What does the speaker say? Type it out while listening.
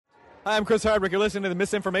Hi, I'm Chris Hardwick. You're listening to the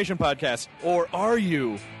Misinformation Podcast. Or are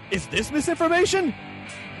you? Is this misinformation?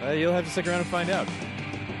 You'll have to stick around and find out.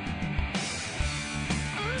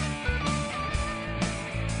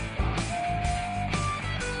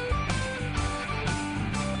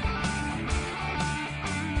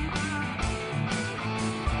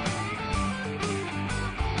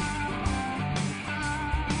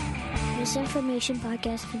 Misinformation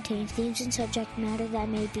Podcast contains themes and subject matter that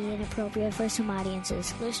may be inappropriate for some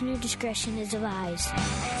audiences. Listener discretion is advised.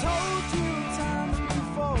 Told you times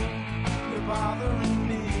before, you're bothering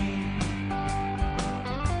me.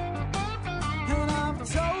 And I've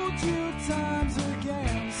told you times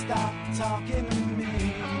again, stop talking to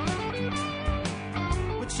me.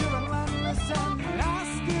 But you're relentless and I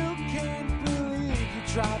still can't believe you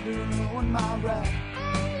tried to ruin my rep.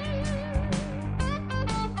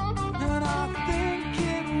 And I think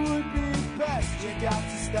it would be best you got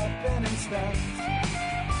to step in and step.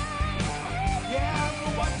 Yeah,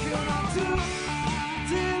 but what can I do?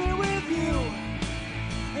 Dealing with you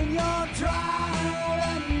and you're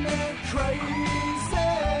driving me crazy.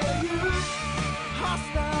 You,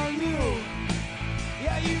 hostile you.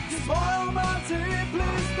 Yeah, you can spoil my day.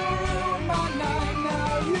 Please don't ruin my night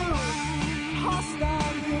now. You,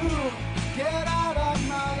 hostile you. Get out of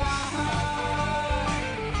my life.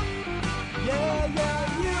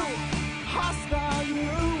 Yeah, you, hostile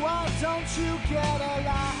you. Why don't you get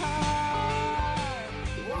alive?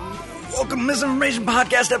 Welcome to Misinformation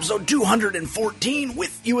Podcast, episode 214.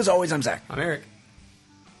 With you, as always, I'm Zach. I'm Eric.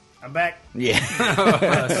 I'm back. Yeah.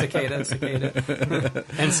 Cicada.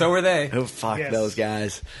 And so are they. Oh, fuck Yes. those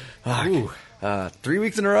guys. Fuck. Ooh. 3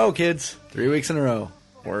 weeks in a row, kids. 3 weeks in a row.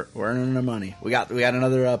 We're earning our money. We got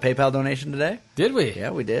another PayPal donation today. Did we?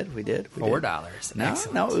 Yeah, we did. We did. $4. No,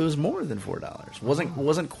 Excellent. no, it was more than $4.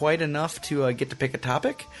 Wasn't quite enough to get to pick a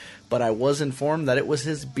topic, but I was informed that it was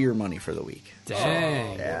his beer money for the week.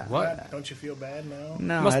 Dang. Yeah. What? Don't you feel bad now?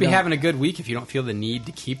 No, You must I be don't- having a good week if you don't feel the need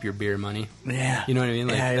to keep your beer money. Yeah. You know what I mean?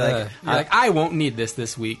 Like, Yeah, you're like, I won't need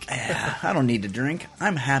this week. Yeah, I don't need to drink.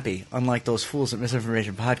 I'm happy, unlike those fools at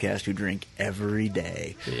Misinformation Podcast who drink every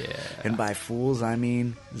day. Yeah. And by fools, I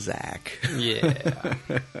mean Zach. Yeah.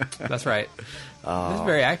 That's right. That's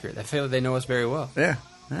very accurate. I feel like they know us very well. Yeah.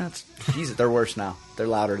 Jesus, they're worse now. They're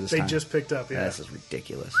louder this They time. just picked up, yeah. This is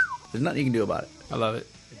ridiculous. There's nothing you can do about it. I love it.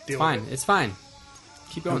 It's Deal fine. with it. It's fine.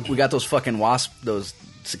 Keep going. We got those fucking those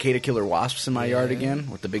cicada killer wasps in my yard again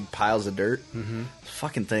with the big piles of dirt. Mm-hmm.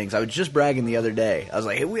 Fucking things. I was just bragging the other day. I was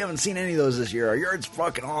like, hey, we haven't seen any of those this year. Our yard's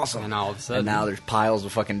fucking awesome. And all of a sudden- And now there's piles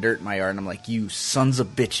of fucking dirt in my yard. And I'm like, you sons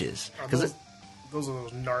of bitches. Are Because those are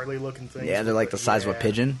those gnarly looking things. yeah, they're like the size of a Yeah,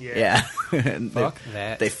 pigeon. Yeah. And Fuck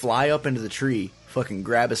that. They fly up into the tree, fucking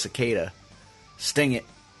grab a cicada, sting it,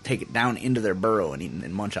 take it down into their burrow and eat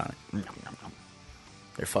and munch on it.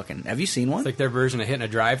 They're fucking. Have you seen one? It's like their version of hitting a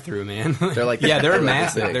drive-through, man. They're like yeah, they're like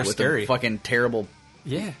massive. big They're with the scary. fucking terrible.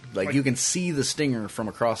 Yeah. Like you can see the stinger from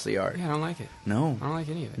across the yard. Yeah, I don't like it. No. I don't like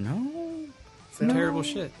any of it. No. It's terrible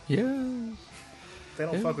shit. Yeah. They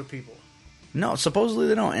don't fuck with people. No, supposedly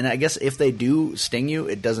they don't. And I guess if they do sting you,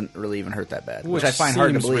 it doesn't really even hurt that bad. Which Which I find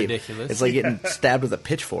hard to seems believe. ridiculous. It's like getting stabbed with a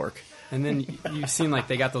pitchfork. And then you seem like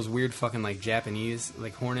they got those weird fucking like Japanese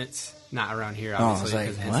like hornets. Not around here, I was obviously, like,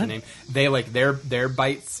 because hence what? the name. They like their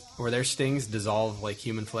bites or their stings dissolve like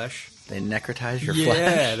human flesh. They necrotize your Yeah,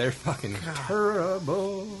 flesh. they're fucking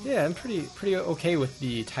terrible. Yeah, I'm pretty okay with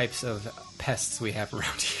the types of pests we have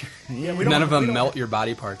around here. Yeah, we None of we them don't- melt your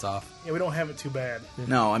body parts off. Yeah, we don't have it too bad.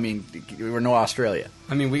 No, I mean, we're no Australia.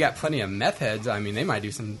 I mean, we got plenty of meth heads. I mean, they might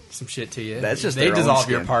do some shit to you. That's just they their own dissolve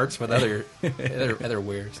your skin. parts with other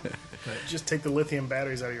wares. Just take the lithium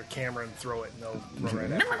batteries out of your camera and throw it, and they'll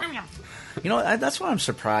run right after you. You know, that's why I'm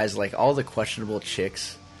surprised. Like all the questionable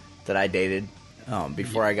chicks that I dated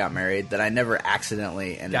before I got married, that I never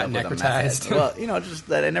accidentally ended Got up with a meth necrotized. head. Well, you know, just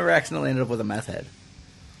that I never accidentally ended up with a meth head.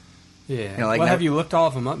 Yeah. know, like well, now- have you looked all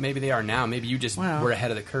of them up? Maybe they are now. Maybe you just Well, were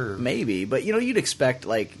ahead of the curve. Maybe, but you know, you'd expect,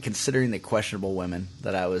 like, considering the questionable women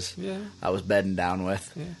that I was bedding down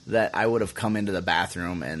with, that I would have come into the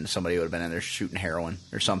bathroom and somebody would have been in there shooting heroin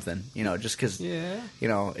or something. You know, just because. Yeah. You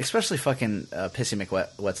know, especially fucking Pissy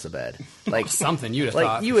McWet's the bed. Like Something you'd have like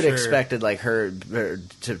thought. you for would sure. expected like her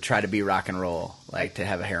to try to be rock and roll, like to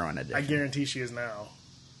have a heroin I addiction. guarantee she is now.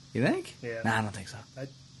 You think? Yeah. Nah, I don't think so.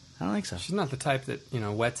 I don't think so. She's not the type that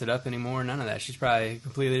wets it up anymore. None of that. She's probably a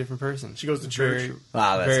completely different person. She goes to church.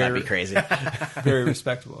 Wow, that's not be crazy. Very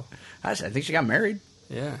respectable. I think she got married,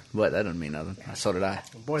 Yeah. but that doesn't mean nothing. So did I.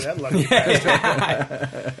 Boy, that lucky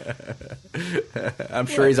bastard. I'm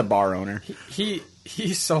sure he's a bar owner. He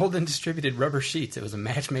sold and distributed rubber sheets. It was a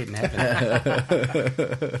match made in heaven.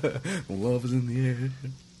 Love is in the air.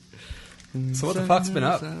 So what the fuck's been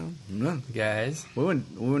up, No. guys? We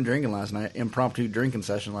went drinking last night. Impromptu drinking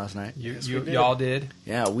session last night. Y'all did?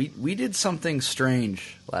 Yeah, we did something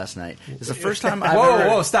strange last night. It's the first time I've Whoa, ever...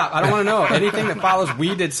 whoa, stop. I don't want to know. Anything that follows,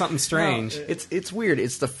 we did something strange. It's weird.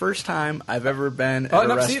 It's the first time I've ever been at Oh, a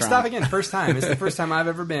no, restaurant. see, stop again. First time. It's the first time I've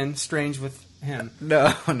ever been strange with him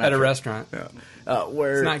No, not at a true. restaurant. No.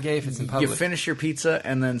 Where It's not gay if it's in public. You finish your pizza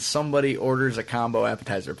and then somebody orders a combo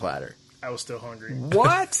appetizer platter. I was still hungry.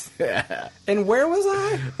 What? And where was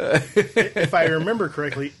I? If I remember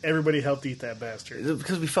correctly, everybody helped eat that bastard.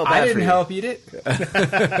 Because we felt bad I for didn't you. help eat it.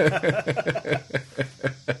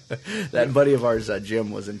 That buddy of ours,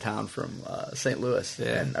 Jim, was in town from St. Louis.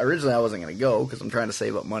 Yeah. And originally I wasn't going to go because I'm trying to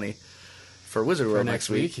save up money for Wizard World For next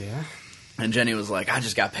week, yeah. And Jenny was like, I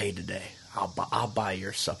just got paid today. I'll buy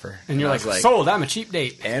your supper. And you're I like, was sold. I'm a cheap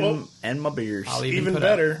date. and my beers. I'll even Even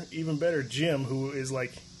put better, Jim, who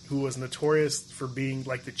was notorious for being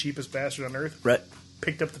like the cheapest bastard on earth, Right.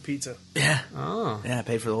 picked up the pizza. Yeah. Oh. Yeah, I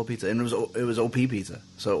paid for the whole pizza. And it was OP pizza,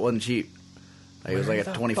 so it wasn't cheap. Like, it was like a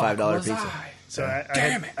 $25 pizza. So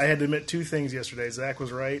I had to admit two things yesterday. Zach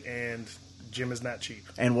was right, and Jim is not cheap.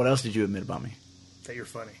 And what else did you admit about me? That you're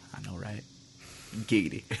funny. I know, right?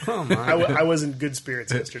 Giggity. Oh, my. I was in good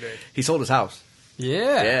spirits yesterday. He sold his house.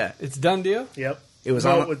 Yeah. Yeah. It's done deal? Yep. It was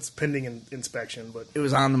well, on- it's pending inspection, but It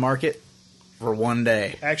was on the market for one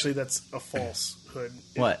day. actually that's a falsehood.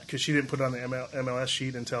 What? Because she didn't put it on the MLS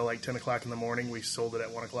sheet until like 10 o'clock in the morning. We sold it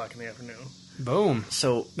at 1 o'clock in the afternoon. Boom.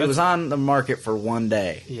 So it was on the market for one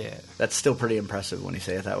day. Yeah. That's still pretty impressive when you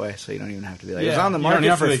say it that way, so you don't even have to be like, it Yeah, was on the you don't market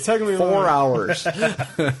have to for be like, technically 4 wrong. hours.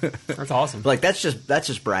 That's awesome. Like, that's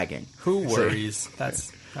just bragging. Who So- worries?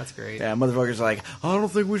 That's great. Yeah, motherfuckers are like, I don't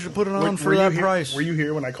think we should put it on for Were you that here- price. Were you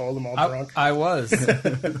here when I called them all drunk? I was.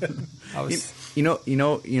 I was. You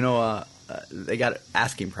know, they got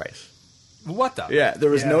asking price. What the? Yeah, there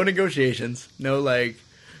was Yeah. no negotiations, no like,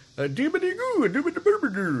 doobity-goo,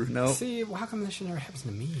 doobity-doobity-doo. No. See, well, how come this shit never happens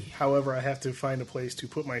to me? However, I have to find a place to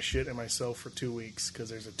put my shit and myself for 2 weeks because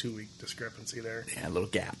there's a 2-week discrepancy there. Yeah, a little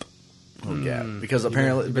gap. Because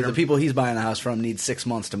apparently the people he's buying the house from need 6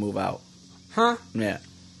 months to move out. Huh? Yeah.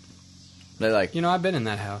 They're like, You know, I've been in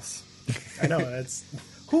that house. I know that's.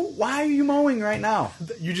 why are you mowing right now?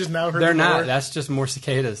 You just now heard. They're the not. word? That's just more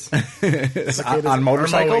cicadas. Cicadas on are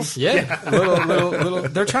motorcycles? Yeah, little.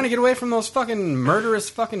 They're trying to get away from those fucking murderous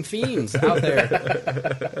fucking fiends out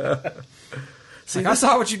there. See, I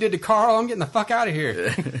saw what you did to Carl. I'm getting the fuck out of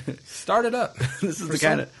here. Start it up. This is the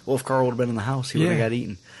kind of... Well, if Carl would have been in the house, he would have Yeah. got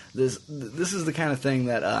eaten. This is the kind of thing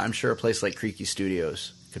that I'm sure a place like Creaky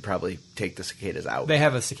Studios could probably take the cicadas out. They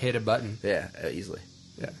have a cicada button. Yeah, easily.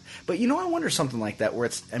 Yeah. But I wonder something like that where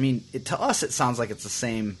it's... I mean, to us it sounds like it's the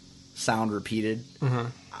same sound repeated. Uh-huh.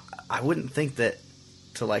 I wouldn't think that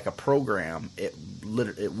to like a program it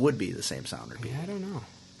would be the same sound repeated. Yeah, I don't know.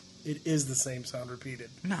 It is the same sound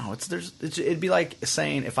repeated. No, it'd be like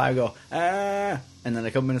saying if I go and then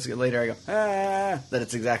a couple minutes later I go that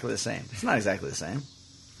it's exactly the same. It's not exactly the same.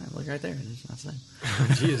 Look right there, it's not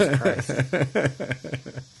the same. Jesus Christ.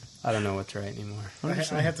 I don't know what's right anymore. I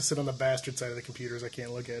have to sit on the bastard side of the computers. I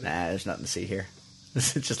can't look at it. Nah, there's nothing to see here.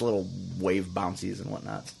 This is just little wave bouncies and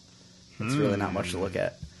whatnot. It's really not much to look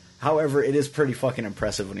at. However, it is pretty fucking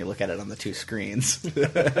impressive when you look at it on the two screens.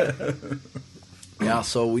 Yeah,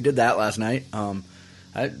 so we did that last night.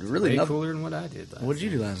 I really Way cooler than what I did. What did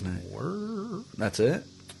you do last night? Word. That's it?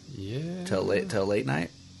 Yeah. Till late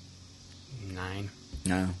night? 9.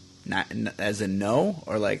 No. Not as in no,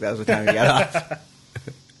 or like that was the time you got off.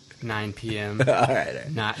 9 p.m. All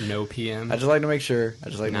right. Not no p.m. I just like to make sure. I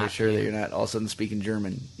just like to Not make sure that PM. you're not all of a sudden speaking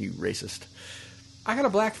German. You racist. I got a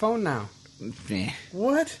black phone now. Yeah,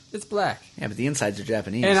 What? It's black. but the insides are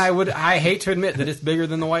Japanese. And I hate to admit that it's bigger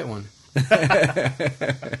than the white one.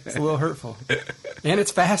 It's a little hurtful. And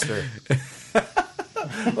it's faster.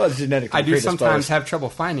 well, it's genetically I do predisposed. sometimes have trouble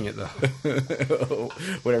finding it, though.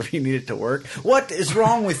 Whatever you need it to work. What is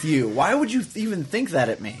wrong with you? Why would you even think that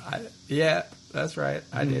at me? Yeah, that's right.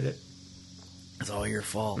 I did it. It's all your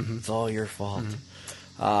fault. Mm-hmm. It's all your fault.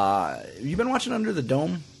 You been watching Under the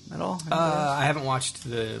Dome at all? I haven't watched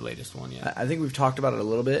the latest one yet. I think we've talked about it a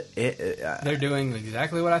little bit. They're doing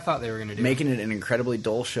exactly what I thought they were going to do. Making it an incredibly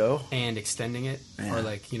dull show. and extending it, Yeah.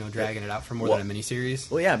 or dragging it out for more Well- than a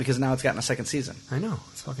miniseries. Well, yeah, because now it's gotten a second season. I know,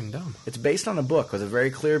 it's fucking dumb. It's based on a book with a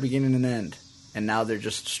very clear beginning and end, and now they're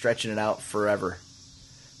just stretching it out forever.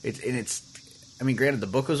 I mean, granted, the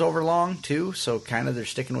book was over long too, so kind of they're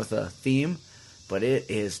sticking with a theme, but it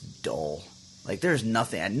is dull. Like, there's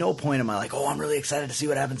nothing. At no point am I like, oh, I'm really excited to see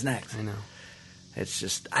what happens next. I know. It's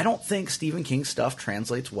just, I don't think Stephen King's stuff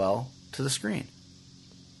translates well to the screen.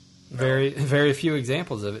 Very few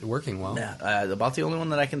examples of it working well. Yeah, about the only one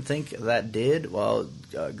that I can think that did,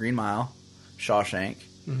 Green Mile, Shawshank,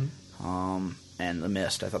 and The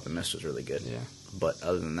Mist. I thought The Mist was really good. Yeah. But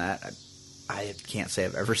other than that, I can't say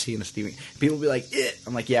I've ever seen a Stephen... People be like, "It."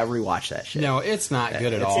 I'm like, yeah, rewatch that shit. No, it's not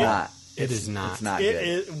good at It's all. not. It is not. It's not good.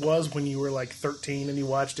 It was when you were like 13 and you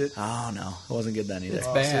watched it. Oh, no. It wasn't good then either. It's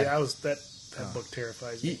bad. See, that book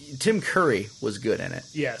terrifies me. Tim Curry was good in it.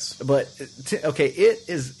 Yes. But, it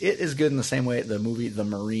is good in the same way the movie The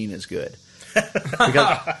Marine is good.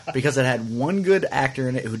 because it had one good actor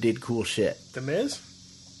in it who did cool shit. The Miz?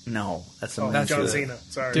 No, that's the Oh, Marine. John too. Cena.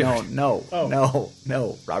 Sorry. Dude. No,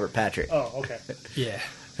 Robert Patrick. Oh, okay. Yeah,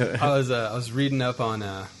 I was reading up on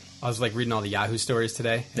I was like reading all the Yahoo stories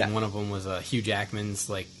today, and Yeah. one of them was Hugh Jackman's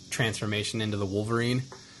like transformation into the Wolverine,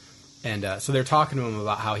 and so they're talking to him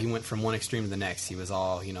about how he went from one extreme to the next. He was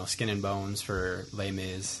all skin and bones for Les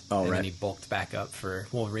Mis, Oh, and right. then he bulked back up for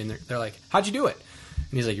Wolverine. They're like, "How'd you do it?" And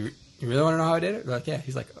he's like, "You really want to know how I did it?" They're like, "Yeah."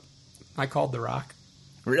 He's like, "I called The Rock."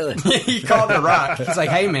 Really? He called The Rock. He's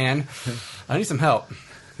like, "Hey man, I need some help.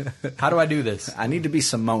 How do I do this?" I need to be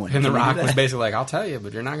Samoan. And The Can we do Rock that? was basically like, "I'll tell you,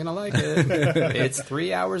 but you're not going to like it. It's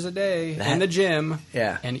 3 hours a day in the gym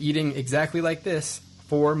Yeah. and eating exactly like this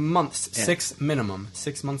for months, Yeah. 6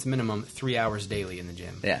 months minimum, 3 hours daily in the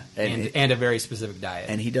gym. Yeah. And a very specific diet.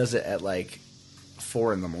 And he does it at like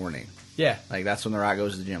 4 a.m. yeah. Like that's when The Rock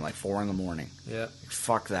goes to the gym, like 4 a.m. Yeah.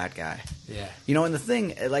 Fuck that guy. Yeah. And the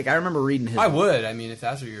thing, like I remember reading his. I would. I mean, if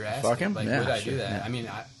that's what you're asking. Fuck him? Like, Yeah, would I sure, do that? yeah. I mean,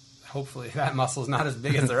 hopefully that muscle's not as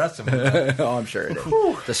big as the rest of them. Oh, I'm sure it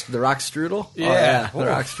is. The Rock strudel? Yeah. Oh, the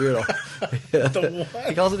Rock strudel. The what?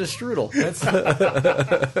 He calls it a strudel.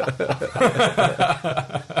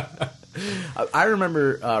 I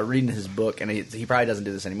remember reading his book, and he probably doesn't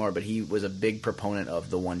do this anymore, but he was a big proponent of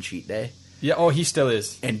the one cheat day. Yeah. Oh, he still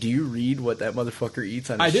is. And do you read what that motherfucker eats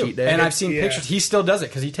on I his do, cheat day? and I've seen Yeah. pictures. He still does it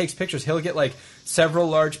because he takes pictures. He'll get like several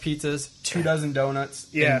large pizzas, 2 dozen donuts,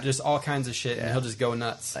 Yeah. and just all kinds of shit, and he'll just go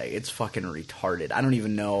nuts. Like, it's fucking retarded. I don't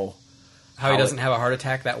even know How he doesn't have a heart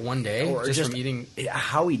attack that one day or just from eating.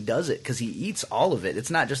 how he does it, because he eats all of it. It's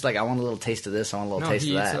not just like, I want a little taste of this, I want a little No, taste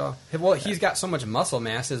he of eats that. it all. Well, he's got so much muscle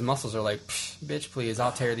mass. His muscles are like, bitch, please,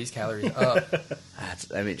 I'll tear these calories up.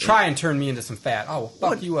 Try and turn me into some fat. Oh,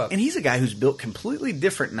 well, fuck you up. And he's a guy who's built completely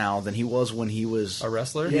different now than he was when he was A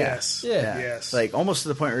wrestler? Yes. Yeah. Yes. Like almost to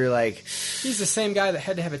the point where you're like, He's the same guy that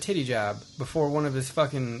had to have a titty job before one of his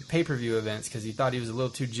fucking pay-per-view events because he thought he was a little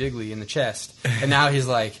too jiggly in the chest. And now he's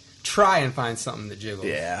like, try and find something that jiggles.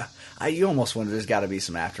 yeah. You almost wonder there's got to be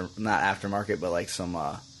some not aftermarket, but like some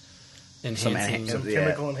Enhancing. Some yeah.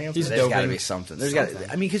 chemical enhancement. He's There's got to doping. be something. There's got.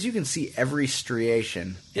 Something. I mean, because you can see every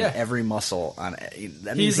striation Yeah. and every muscle on. That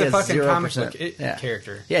means He's he a has fucking 0%. comic book Yeah.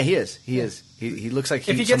 character. Yeah, he is. He is. He looks like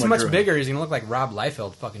If he gets someone much drew him. bigger, he's gonna look like Rob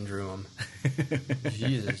Liefeld fucking drew him.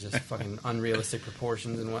 Jesus, just fucking unrealistic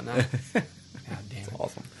proportions and whatnot. God damn it.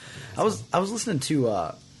 Awesome. I was listening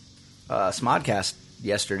to Smodcast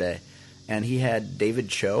yesterday, and he had David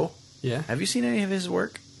Cho. Yeah. Have you seen any of his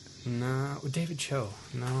work? No, David Cho.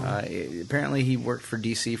 No. Apparently, he worked for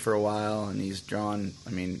DC for a while, and he's drawn.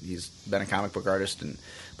 I mean, he's been a comic book artist,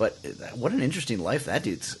 but what an interesting life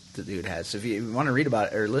the dude has. So if you want to read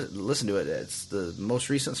about it or listen to it, it's the most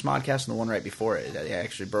recent Smodcast and the one right before it. I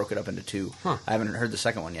actually broke it up into 2. Huh. I haven't heard the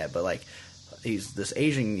second one yet, but like he's this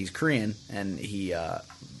Asian, he's Korean, and he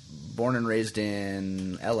born and raised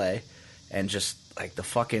in L.A. and just like the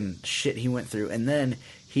fucking shit he went through, and then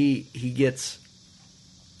he gets.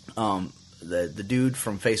 The dude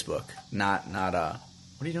from Facebook, not what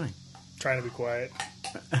are you doing? Trying to be quiet.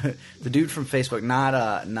 The dude from Facebook,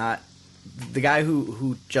 not the guy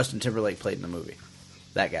who Justin Timberlake played in the movie.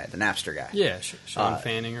 That guy, the Napster guy. Yeah, Sean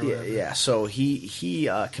Fanning or whatever. Yeah. So he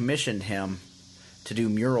commissioned him to do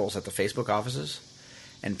murals at the Facebook offices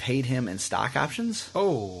and paid him in stock options.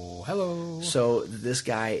 Oh, hello. So this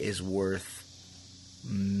guy is worth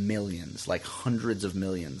millions, like hundreds of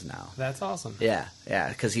millions now. That's awesome. Yeah,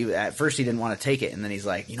 because at first he didn't want to take it, and then he's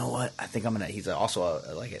like, you know what? I think I'm gonna. He's also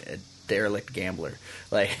a derelict gambler.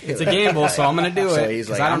 Like It's a gamble, so I'm going to do So it. he's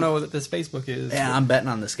Because like, I don't I'm- know what this Facebook is. Yeah, I'm betting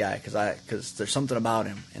on this guy because there's something about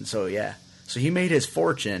him, and so yeah. So he made his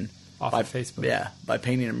fortune Off by of Facebook. Yeah, by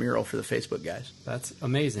painting a mural for the Facebook guys. That's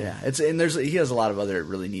amazing. Yeah, he has a lot of other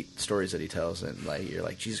really neat stories that he tells, and like you're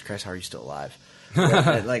like, Jesus Christ, how are you still alive?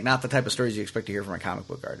 Like not the type of stories you expect to hear from a comic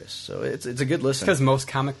book artist. So it's a good listen. Because most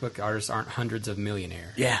comic book artists aren't hundreds of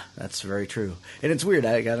millionaires. Yeah, that's very true. And it's weird.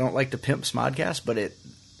 I don't like to pimp Smodcast,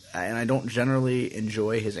 and I don't generally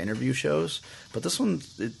enjoy his interview shows. But this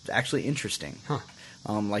one's actually interesting. Huh.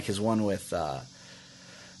 Like his one with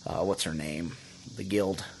what's her name, the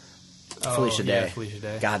Guild. Felicia yeah, Day. Felicia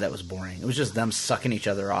Day. God, that was boring. It was just them sucking each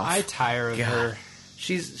other off. I tire of God. her.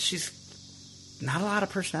 She's not a lot of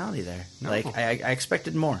personality there. No. Like I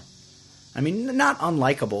expected more. I mean, not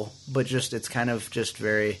unlikable, but just it's kind of just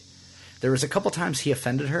very. There was a couple times he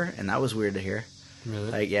offended her, and that was weird to hear.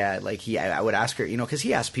 Really? Like I would ask her, because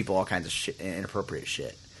he asked people all kinds of shit, inappropriate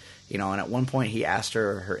shit, and at one point he asked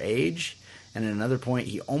her age, and at another point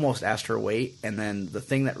he almost asked her weight, and then the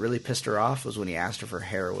thing that really pissed her off was when he asked her if her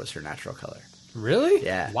hair was her natural color. Really?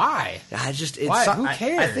 Yeah. Why? Why? Who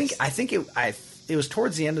cares? I think it was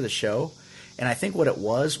towards the end of the show, and I think what it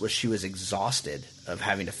was she was exhausted of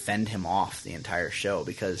having to fend him off the entire show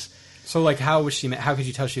because. So, like, how was she? How could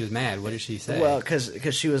you tell she was mad? What did she say? Well,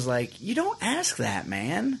 because she was like, "You don't ask that,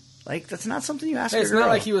 man. Like, that's not something you ask." Hey, it's a girl. not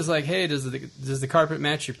like he was like, "Hey, does the carpet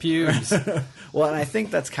match your pubes?" Well, and I think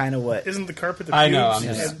that's kind of what. Isn't the carpet the I pubes? know. I'm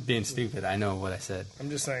And- just being stupid. I know what I said. I'm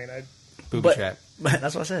just saying. Booby trap. But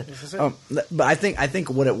that's what I said. That's what I said. But I think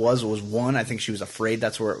what it was one. I think she was afraid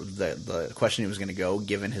that's where the question was going to go,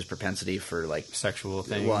 given his propensity for like Sexual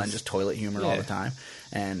things. well, and just toilet humor all Yeah. the time,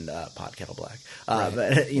 and pot kettle black. Right.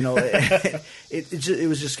 But it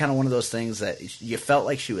was just kind of one of those things that you felt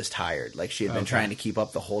like she was tired, like she had been Okay. trying to keep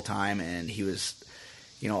up the whole time, and he was.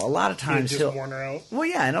 A lot of He had times just he'll. worn her out. Well,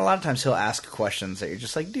 yeah, and a lot of times he'll ask questions that you're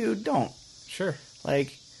just like, dude, don't. Sure.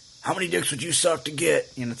 Like, how many dicks would you suck to get?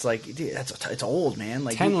 And it's like, dude, it's old, man.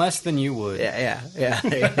 Like 10 less than you would. Yeah. There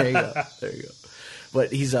you go. There you go.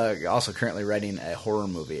 But he's also currently writing a horror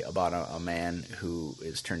movie about a man who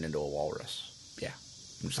is turned into a walrus. Yeah,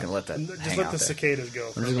 I'm just gonna let that. Just hang let out the there. cicadas go.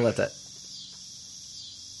 I'm just gonna let that.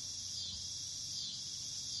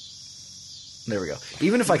 There we go.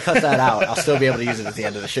 Even if I cut that out, I'll still be able to use it at the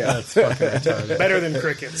end of the show. That's fucking retarded. Better than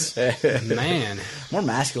crickets. Man. More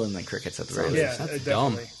masculine than crickets at the very Yeah, least. That's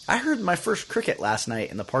definitely. I heard my first cricket last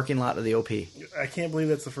night in the parking lot of the OP. I can't believe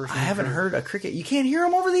that's the first I one. haven't heard a cricket. You can't hear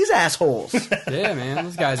them over these assholes. Yeah, man.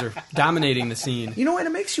 Those guys are dominating the scene. You know, and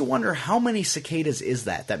it makes you wonder how many cicadas is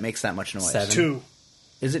that makes that much noise? 7. 2.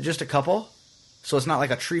 Is it just a couple? So it's not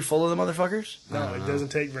like a tree full of them motherfuckers? No, it doesn't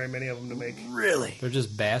take very many of them to make. Really? They're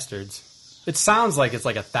just bastards. It sounds like it's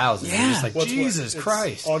like 1,000. Yeah. They're just like, What's what? Jesus It's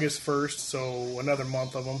Christ. August 1st, so another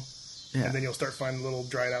month of them. Yeah. And then you'll start finding little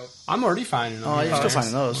dried out. I'm already finding them. Oh, you're Yeah. still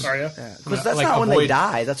finding those. Are ya? Because that's Like not when they avoid-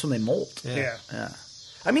 die. That's when they molt. Yeah. Yeah.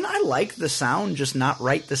 I mean, I like the sound, just not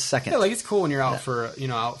right this second. Yeah, like it's cool when you're out for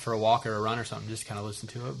a walk or a run or something. Just kind of listen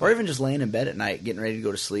to it. Or even just laying in bed at night, getting ready to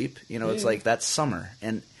go to sleep. It's Yeah. like that's summer.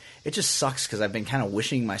 And it just sucks because I've been kind of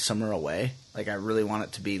wishing my summer away. Like, I really want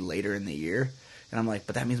it to be later in the year. And I'm like,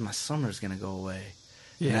 but that means my summer's going to go away.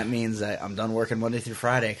 Yeah. And that means that I'm done working Monday through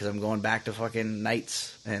Friday because I'm going back to fucking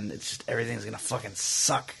nights. And it's just, everything's going to fucking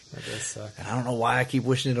suck. That does suck. And I don't know why I keep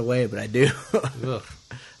wishing it away, but I do. Ugh.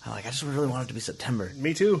 I'm like, I just really want it to be September.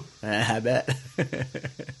 Me too. I bet.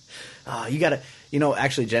 You gotta,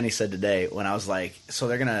 actually Jenny said today when I was like, so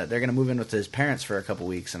they're gonna move in with his parents for a couple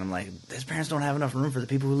weeks, and I'm like, his parents don't have enough room for the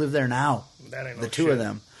people who live there now. That ain't no The two shit. of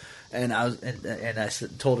them. And I was, and I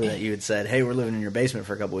told her that you had said, hey, we're living in your basement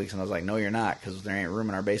for a couple weeks, and I was like, no, you're not, because there ain't room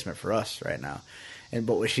in our basement for us right now.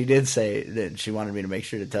 But what she did say, that she wanted me to make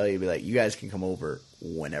sure to tell you, be like, you guys can come over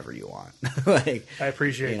whenever you want. Like, I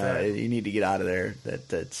appreciate that. You need to get out of there.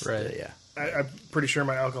 That's Right. yeah. I'm pretty sure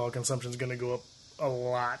my alcohol consumption is going to go up a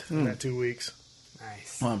lot in that 2 weeks.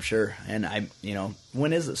 Nice. Well, I'm sure. And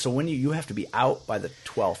when is it? So when you have to be out by the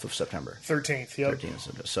 12th of September. 13th, yep. 13th of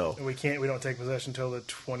September. So And we don't take possession until the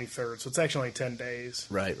 23rd, so it's actually only 10 days.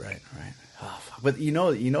 right. Oh, fuck. But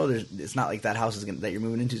it's not like that house that you're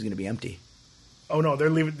moving into is going to be empty. Oh no, they're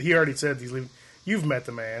leaving. He already said he's leaving. You've met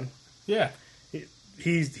the man. Yeah.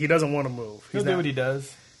 He doesn't want to move. He'll do what he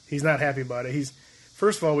does. He's not happy about it.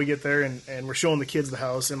 First of all, we get there and we're showing the kids the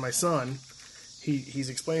house, and my son, he's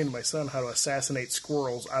explaining to my son how to assassinate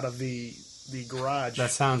squirrels out of the garage.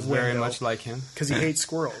 That sounds very much like him. because he hates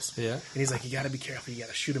squirrels. Yeah. and he's like, you got to be careful. You got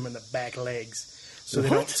to shoot them in the back legs.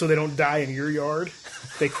 So they don't die in your yard.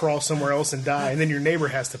 They crawl somewhere else and die, and then your neighbor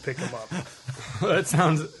has to pick them up. That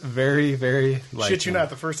sounds very, very like Shit you him. not.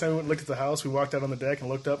 The first time we went and looked at the house, we walked out on the deck and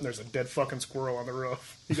looked up, and there's a dead fucking squirrel on the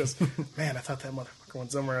roof. He goes, man, I thought that motherfucker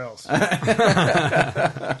went somewhere else.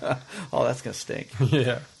 Oh, that's going to stink.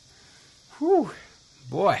 Yeah. Whew.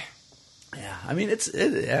 Boy. Yeah. I mean,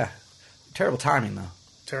 yeah. Terrible timing, though.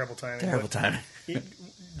 Terrible timing. Terrible timing.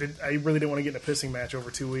 I really didn't want to get in a pissing match over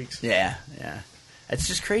 2 weeks. Yeah. It's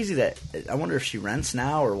just crazy that I wonder if she rents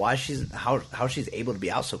now or why how she's able to be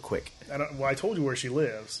out so quick. I told you where she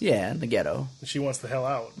lives. Yeah, in the ghetto. She wants the hell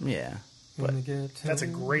out. Yeah. When they get That's a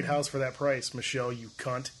great house for that price, Michelle, you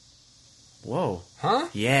cunt. Whoa. Huh?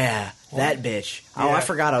 Yeah, that bitch. Oh, Yeah. I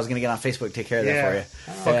forgot I was going to get on Facebook to take care of that Yeah.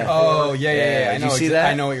 for you. Yeah. Oh, yeah. Yeah, I did know. you see that?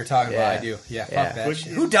 I know what you're talking about. Yeah. I do. Yeah, Yeah. fuck that Which-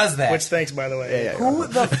 shit. Who does that? Which, thanks, by the way. Yeah. Who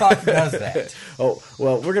the fuck does that? Oh,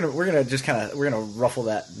 well, we're gonna just kind of ruffle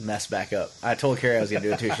that mess back up. I told Carrie I was gonna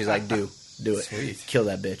do it too. She's like, do it. Sweet. Kill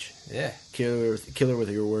that bitch. Yeah. Kill her with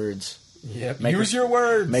your words. Yep. Make Use her- your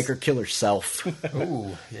words. Make her kill herself.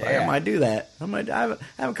 Ooh, I yeah. might do that. I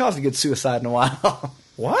haven't caused a good suicide in a while.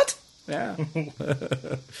 What? Yeah.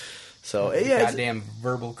 So yeah, it's- Goddamn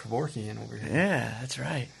verbal Kevorkian over here. yeah, that's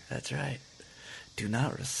right. That's right. Do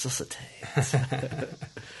not resuscitate.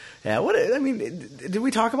 Yeah. What? I mean, did we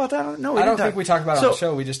talk about that? No, we I don't didn't think we talked about it on the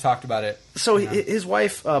show. We just talked about it. So his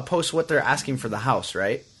wife posts what they're asking for the house,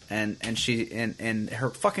 right? And her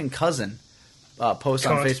fucking cousin posts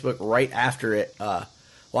on Cunt. Facebook right after it. Well,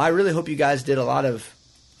 I really hope you guys did a lot of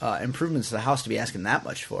improvements to the house to be asking that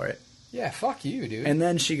much for it. Yeah, fuck you, dude. And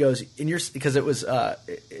then she goes, because it was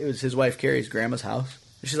his wife Carrie's grandma's house.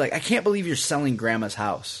 She's like, I can't believe you're selling grandma's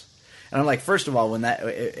house. And I'm like, first of all,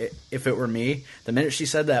 if it were me, the minute she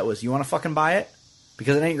said that was, you want to fucking buy it?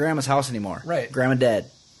 Because it ain't grandma's house anymore. Right. Grandma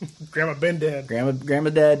dead. Grandma been dead. Grandma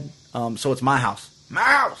dead. So it's my house. My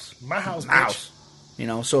house. My house, My bitch. house. You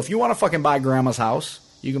know, so if you want to fucking buy grandma's house,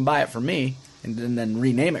 you can buy it for me and then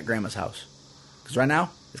rename it grandma's house. Because right now,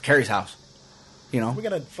 it's Carrie's house. You know? We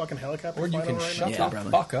got a fucking helicopter or you flying can over right shut now. Yeah, the brother.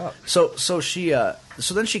 fuck up. So she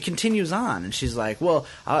so then she continues on and she's like, well,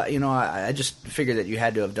 I just figured that you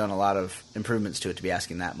had to have done a lot of improvements to it to be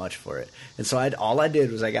asking that much for it. And so all I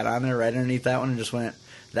did was I got on there right underneath that one and just went,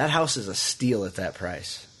 that house is a steal at that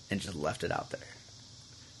price, and just left it out there.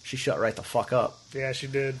 She shut right the fuck up. Yeah, she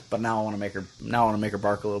did. But now I want to make her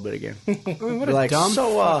bark a little bit again. I mean, what Be a like, dumb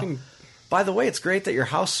so fucking... by the way, it's great that your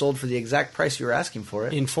house sold for the exact price you were asking for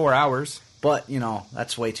it. In 4 hours. But,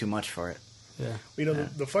 that's way too much for it. Yeah.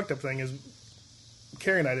 The fucked up thing is,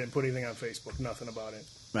 Carrie and I didn't put anything on Facebook. Nothing about it.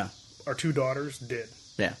 Yeah. Our two daughters did.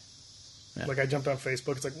 Yeah. Yeah. Like, I jumped on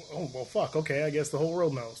Facebook. It's like, oh, well, fuck. Okay, I guess the whole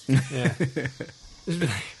world knows. Yeah.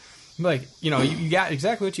 Like, you got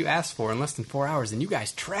exactly what you asked for in less than 4 hours, and you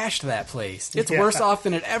guys trashed that place. It's Yeah. worse off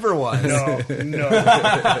than it ever was. No.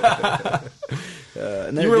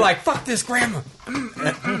 And You were like, fuck this grandma.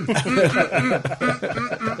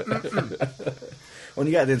 Well,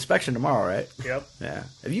 you got the inspection tomorrow, right? Yep. Yeah.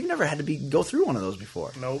 Have you never had to go through one of those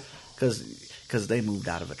before? Nope. Because they moved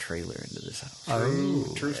out of a trailer into this house.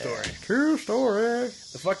 True story. True story.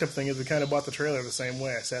 The fucked up thing is we kind of bought the trailer the same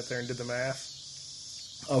way. I sat there and did the math.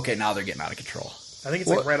 Okay, now they're getting out of control. I think it's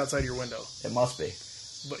like right outside your window. It must be.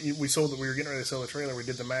 But we sold it. We were getting ready to sell the trailer. We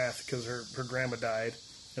did the math because her grandma died.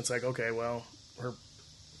 It's like, okay, well,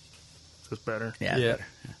 it's better. Yeah. Yeah.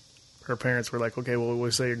 Her parents were like, okay, well,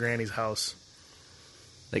 we'll say your granny's house.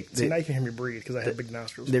 Like See, now you can hear me breathe because I had big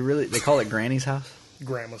nostrils. they call it Granny's house?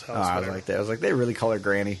 Grandma's house. Oh, I was whatever. like that. I was like, they really call her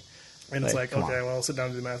Granny. And it's like, like, come okay, on. well, I'll sit down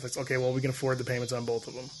and do the math. It's okay, well, we can afford the payments on both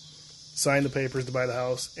of them. Signed the papers to buy the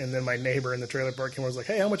house, and then my neighbor in the trailer park came over and was like,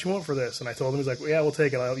 hey, how much you want for this? And I told him, he's like, well, yeah, we'll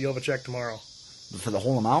take it. You'll have a check tomorrow. For the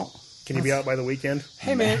whole amount? Can you be out by the weekend?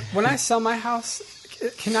 Hey, man, when I sell my house,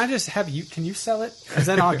 can I just have you? Can you sell it? Because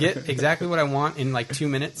then I'll get exactly what I want in like 2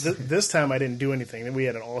 minutes. This time I didn't do anything. Then we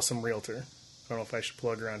had an awesome realtor. I don't know if I should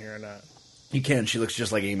plug her on here or not. You can. She looks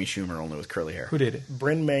just like Amy Schumer, only with curly hair. Who did it?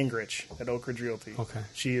 Bryn Mangrich at Oak Ridge Realty. Okay.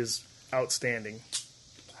 She is outstanding.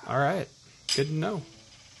 All right. Good to know.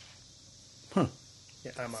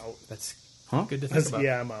 Yeah, I'm out. That's Huh? good to think about.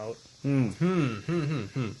 Yeah, I'm out.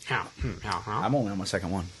 How? I'm only on my second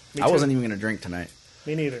one. Me I too. wasn't even going to drink tonight.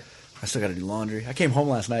 Me neither. I still got to do laundry. I came home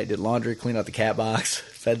last night, did laundry, cleaned out the cat box,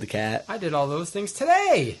 fed the cat. I did all those things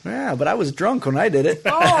today. Yeah, but I was drunk when I did it.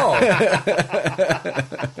 Oh.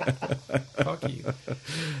 Fuck you.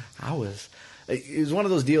 I was. It was one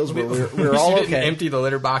of those deals where we were At least all you didn't okay. empty the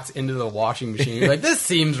litter box into the washing machine. You're like, this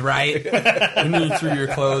seems right. And then you threw your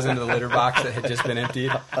clothes into the litter box that had just been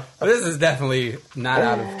emptied. But this is definitely not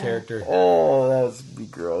out of character. Oh, that would be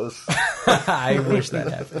gross. I wish that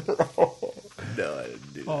happened. No, I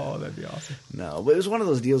didn't do that. Oh, that'd be awesome. No, but it was one of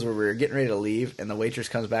those deals where we were getting ready to leave, and the waitress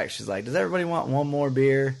comes back. She's like, "Does everybody want one more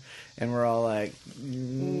beer?" And we're all like,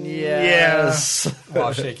 "Yes."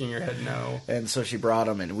 While shaking your head no. And so she brought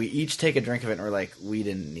them, and we each take a drink of it, and we're like, "We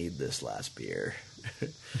didn't need this last beer."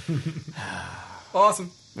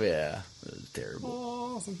 Awesome. Yeah, it was terrible,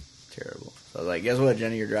 Awesome. terrible. So I was like, "Guess what,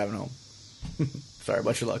 Jenny? You're driving home." Sorry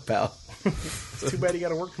about your luck, pal. It's too bad you got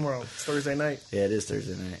to work tomorrow. It's Thursday night. Yeah, it is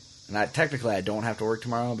Thursday night. And I don't have to work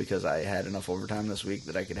tomorrow because I had enough overtime this week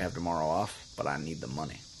that I could have tomorrow off, but I need the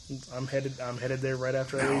money. I'm headed there right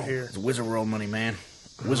after I leave here. It's Wizard World money, man.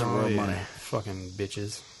 Wizard World money. Fucking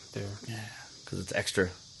bitches. There. Yeah, because it's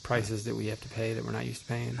extra prices that we have to pay that we're not used to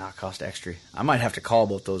paying. Nah, cost extra. I might have to call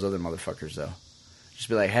both those other motherfuckers though. Just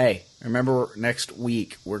be like, hey, remember next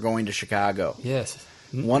week we're going to Chicago. Yes.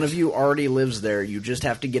 One of you already lives there. You just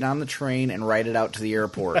have to get on the train and ride it out to the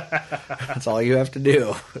airport. That's all you have to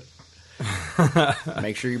do.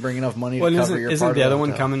 Make sure you bring enough money to cover your part. Isn't the other one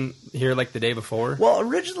hotel. coming here like the day before? Well,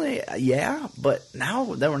 originally, yeah, but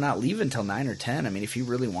now that we're not leaving until 9 or 10, I mean, if you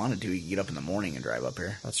really wanted to, you could get up in the morning and drive up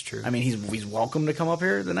here. That's true. I mean, he's welcome to come up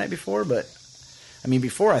here the night before, but I mean,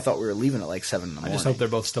 before I thought we were leaving at like 7 in the morning. I just hope they're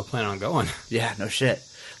both still planning on going. Yeah, no shit.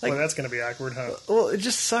 Like, Well, that's going to be awkward, huh? well, it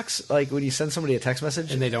just sucks. Like when you send somebody a text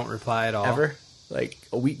message And they don't reply at all. ever, like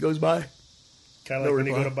a week goes by. Kind of No like when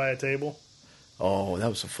you reply. go to buy a table. Oh, that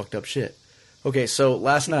was some fucked up shit. Okay, so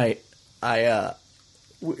last night,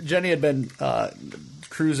 Jenny had been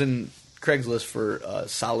cruising Craigslist for a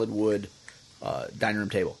solid wood dining room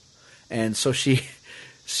table, and so she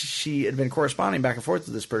had been corresponding back and forth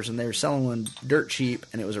with this person. They were selling one dirt cheap,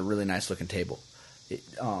 and it was a really nice looking table.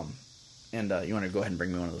 And you want to go ahead and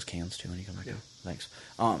bring me one of those cans too when you come back? Yeah. Thanks.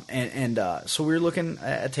 So we were looking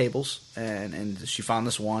at tables, and she found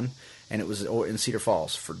this one, and it was in Cedar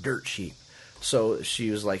Falls for dirt cheap. So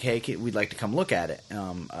she was like, hey, we'd like to come look at it.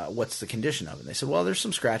 What's the condition of it? And they said, well, there's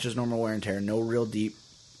some scratches, normal wear and tear, no real deep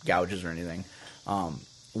gouges or anything.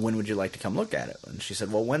 When would you like to come look at it? And she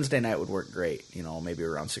said, well, Wednesday night would work great, maybe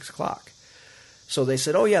around 6 o'clock. So they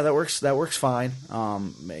said, oh, yeah, that works fine.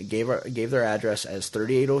 Gave their address as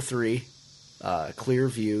 3803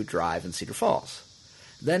 Clearview Drive in Cedar Falls.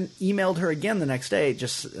 Then emailed her again the next day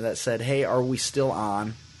that said, hey, are we still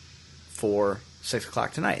on for 6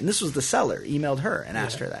 o'clock tonight? And this was the seller, emailed her and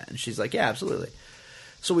asked her that. And she's like, yeah, absolutely.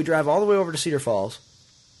 So we drive all the way over to Cedar Falls,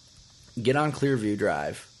 get on Clearview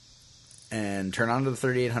Drive, and turn onto the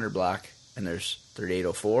 3800 block, and there's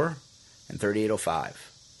 3804 and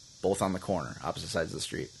 3805, both on the corner, opposite sides of the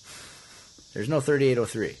street. There's no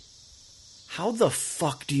 3803. How the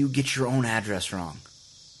fuck do you get your own address wrong?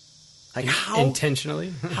 Like how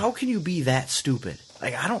Intentionally? how can you be that stupid?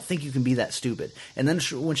 Like I don't think you can be that stupid. And then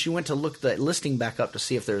when she went to look the listing back up to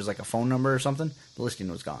see if there was like a phone number or something, the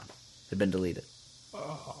listing was gone. It had been deleted.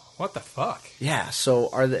 What the fuck? Yeah. So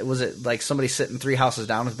was it like somebody sitting 3 houses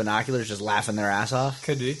down with binoculars just laughing their ass off?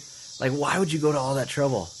 Could be. Like why would you go to all that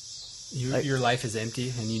trouble? Your life is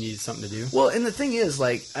empty and you need something to do. Well, and the thing is,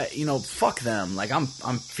 like, fuck them. Like, I'm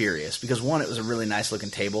furious because one, it was a really nice looking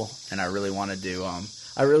table, and I really wanted to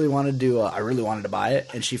buy it.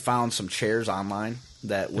 And she found some chairs online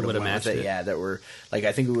that would have matched with it. it. Yeah, that were like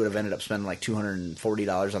I think we would have ended up spending like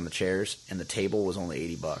 $240 on the chairs, and the table was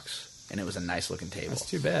only $80, and it was a nice looking table. That's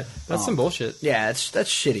too bad. That's some bullshit. Yeah, that's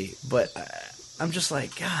shitty. But I'm just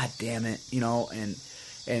like, God damn it,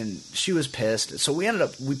 And she was pissed. So we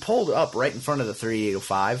pulled up right in front of the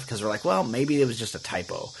 3805 because we're like, well, maybe it was just a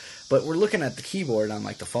typo. But we're looking at the keyboard on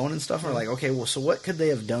like the phone and stuff. And we're like, okay, well, so what could they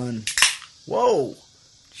have done? Whoa,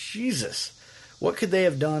 Jesus. What could they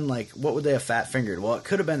have done? Like, what would they have fat fingered? Well, it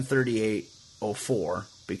could have been 3804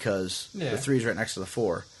 because the 3 is right next to the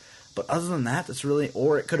 4. But other than that,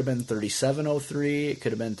 or it could have been 3703. It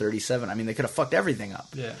could have been 37. I mean, they could have fucked everything up.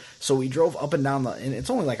 Yeah. So we drove up and down and it's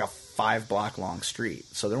only like a 5-block long street.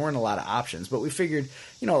 So there weren't a lot of options. But we figured,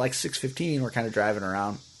 like 6:15, we're kind of driving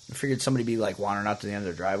around. We figured somebody be like wandering out to the end of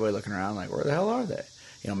their driveway looking around like, where the hell are they?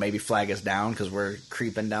 Maybe flag us down because we're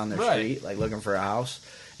creeping down their street, like looking for a house.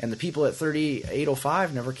 And the people at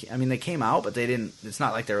 3805 they came out, but they didn't, it's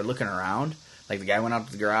not like they were looking around. Like the guy went out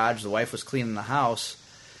to the garage, the wife was cleaning the house,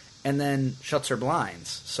 and then shuts her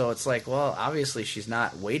blinds. So it's like, well, obviously she's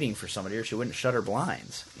not waiting for somebody or she wouldn't shut her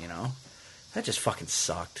blinds, That just fucking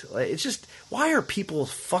sucked. It's just, why are people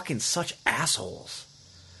fucking such assholes?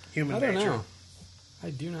 Human I don't nature. know. I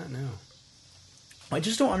do not know. I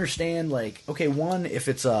just don't understand, like, okay, one, if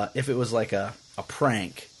it was like a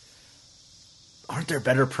prank, aren't there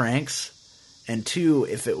better pranks? And two,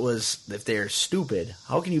 if they're stupid,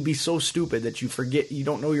 how can you be so stupid that you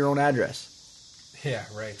don't know your own address? Yeah,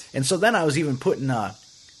 right. And so then I was even putting a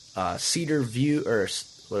Cedar View, or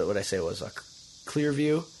what would I say it was, a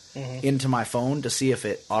Clearview into my phone to see if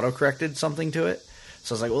it autocorrected something to it.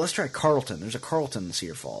 So I was like, well, let's try Carlton. There's a Carlton in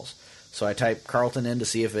Cedar Falls. So I typed Carlton in to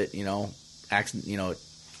see if it, it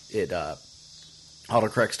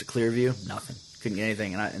autocorrects to Clearview. Nothing. Couldn't get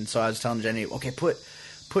anything. And so I was telling Jenny, okay, put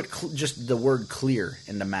just the word clear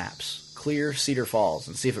into maps. Clear Cedar Falls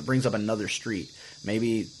and see if it brings up another street.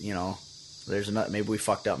 Maybe, maybe we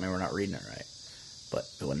fucked up. Maybe we're not reading it right. But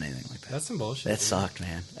it wasn't anything like that. That's some bullshit. That sucked,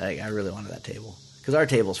 man. I really wanted that table. Because our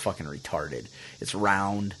table's fucking retarded. It's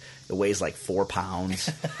round. It weighs like 4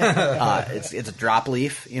 pounds. It's a drop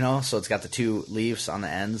leaf, so it's got the 2 leaves on the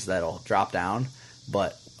ends that'll drop down.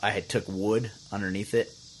 But I had took wood underneath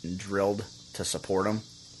it and drilled to support them.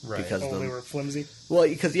 Right. Because Oh, they were flimsy. Well,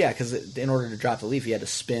 because in order to drop the leaf, you had to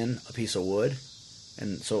spin a piece of wood,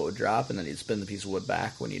 and so it would drop, and then you'd spin the piece of wood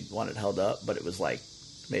back when you'd want it held up. But it was like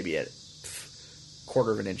maybe a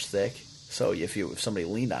quarter of an inch thick. So if somebody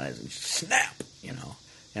leaned on it, it would snap, you know.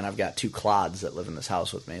 And I've got 2 clods that live in this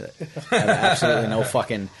house with me that have absolutely no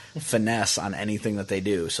fucking finesse on anything that they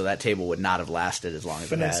do. So that table would not have lasted as long as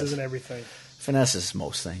it has. Finesse isn't everything. Finesse is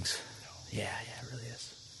most things. Yeah, it really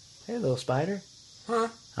is. Hey, little spider. Huh?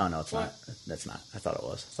 Oh, no, it's not. That's not. I thought it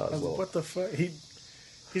was. I thought it was a little... What the fuck?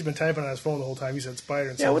 He's been typing on his phone the whole time. He said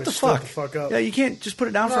spider. And Yeah, what the stood fuck? The fuck up. Yeah, you can't just put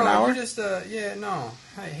it down No, for an hour? you just, no.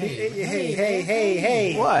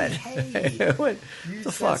 Hey. What? Hey. What You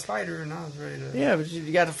the said fuck? spider, and I was ready to... Yeah, but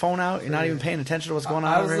you got the phone out. You're not even paying attention to what's going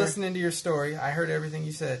on I was over here. listening to your story. I heard everything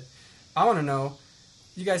you said. I want to know,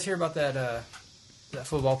 you guys hear about that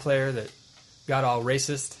football player that got all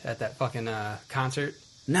racist at that fucking concert?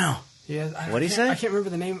 No. Yeah, What'd he say? I can't remember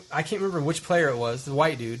the name. I can't remember which player it was, the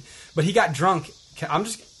white dude. But he got drunk.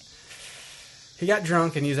 He got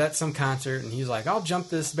drunk and he was at some concert and he's like, I'll jump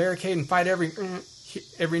this barricade and fight every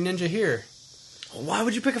ninja here. Why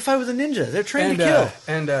would you pick a fight with a ninja? They're trained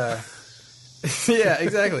And, to kill. yeah,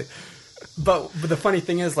 exactly. But the funny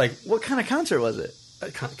thing is, like, What kind of concert was it?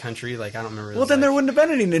 country, like, I don't remember. Well, then there wouldn't have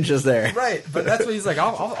been any ninjas there. Right, but that's what he's like.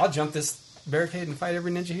 I'll jump this barricade and fight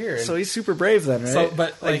every ninja here. And So he's super brave then, right? so,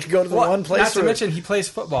 but like to go to the one place Not to where... mention, he plays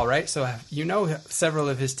football, right? So several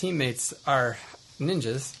of his teammates are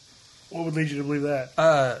ninjas. What would lead you to believe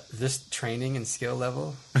that? This training and skill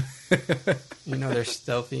level. They're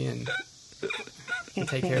stealthy and can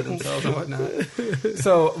take care of themselves and whatnot.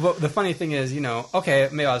 So, but the funny thing is, okay,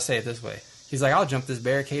 maybe I'll say it this way. He's like, I'll jump this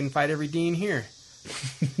barricade and fight every dean here.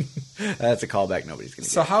 That's a callback nobody's going to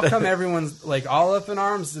So get. how come everyone's like all up in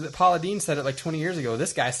arms that Paula Dean said it like 20 years ago?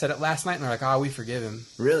 This guy said it last night, and they're like, "Oh, we forgive him."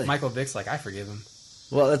 Really? Michael Vick's like, "I forgive him."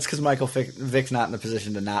 Well, that's because Michael Vick's not in a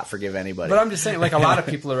position to not forgive anybody. But I'm just saying, like, a lot of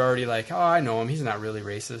people are already like, "Oh, I know him. He's not really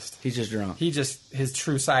racist. He's just drunk. His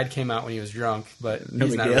true side came out when he was drunk, but No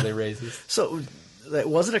he's big not deal. really racist." So,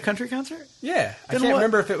 was it a country concert? Yeah, I Then can't what-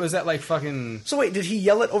 remember if it was at like fucking. So wait, did he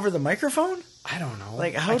yell it over the microphone? I don't know.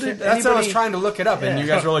 Like, how I can't- did That's what I was anybody- trying to look it up, and Yeah. you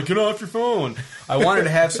guys were like, "Get off your phone." I wanted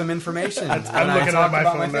to have some information. I'm looking at my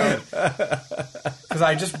phone now. Because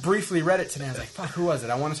I just briefly read it today. I was like, "Fuck, who was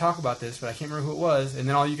it? I want to talk about this, but I can't remember who it was." And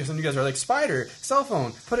then some of you guys are like, "Spider, cell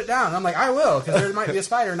phone, put it down." And I'm like, "I will," because there might be a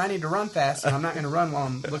spider, and I need to run fast, and I'm not going to run while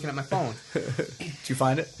I'm looking at my phone. Did you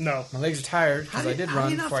find it? No. My legs are tired How because I did- did how do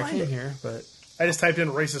run you not before I find came it? here. But I just typed in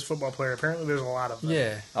racist football player. Apparently there's a lot of them.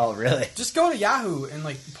 yeah, Oh, really? just go to Yahoo and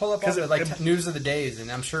like pull up all 'Cause the it- news of the days, and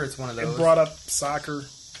I'm sure it's one of It those. brought up soccer.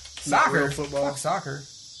 not real football. Fuck soccer.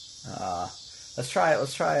 Let's try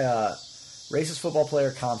racist football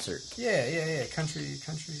player concert. Yeah. Country.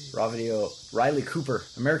 Raw video. Riley Cooper.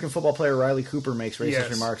 American football player Riley Cooper makes racist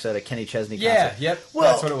Yes. remarks at a Kenny Chesney Yeah, concert. yep.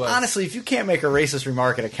 Well, that's what it was. honestly, if you can't make a racist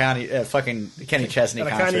remark at a fucking Kenny Chesney At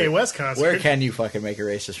a concert, Kanye West concert. where can you fucking make a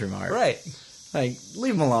racist remark? Right. Like,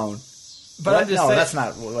 leave him alone. But I'm just no, saying, that's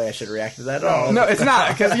not the way I should react to that at all. No, it's not,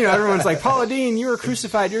 because everyone's like, Paula Dean, you were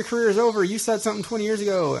crucified, your career is over, you said something 20 years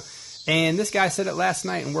ago, and this guy said it last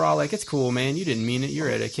night, and we're all like, it's cool, man, you didn't mean it, you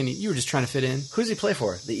were just trying to fit in. Who's he play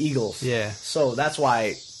for? The Eagles. Yeah. So that's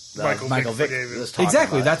why Michael Vick Vick was talking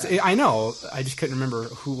Exactly, about it. I know, I just couldn't remember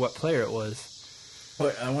what player it was.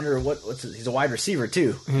 But I wonder what's he's a wide receiver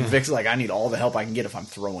too. Vick's like, I need all the help I can get if I'm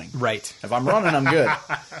throwing. Right. If I'm running, I'm good.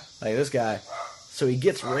 Like this guy. So he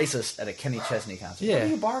gets racist at a Kenny Chesney concert. Yeah. What are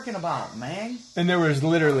you barking about, man? And there was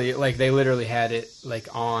literally, they literally had it,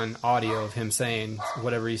 on audio of him saying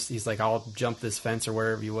whatever, he's like, I'll jump this fence or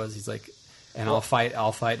wherever he was, he's like, and I'll fight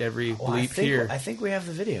every Well, I bleep think, here. I think we have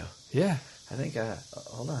the video. Yeah. I think,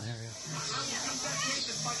 hold on, there we go.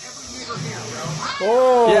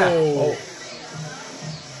 Oh. Yeah. Oh,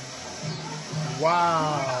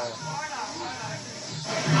 Wow.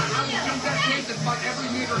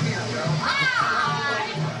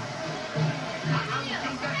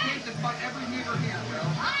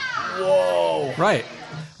 whoa. Right.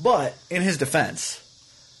 But in his defense,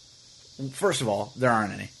 first of all, there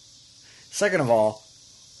aren't any. Second of all,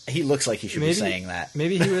 he looks like he should be saying that.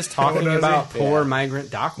 Maybe he was talking does he? about poor Yeah. migrant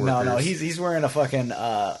dock workers. No, he's wearing a fucking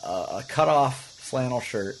a cut off flannel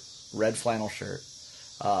shirt, red flannel shirt,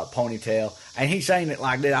 ponytail, and he's saying it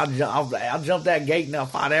like that. I'll jump that gate and I'll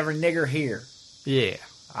fight every nigger here. Yeah.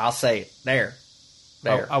 I'll say it there.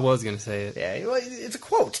 I was going to say it. Yeah, well, it's a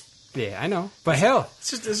quote. Yeah, I know. But hell,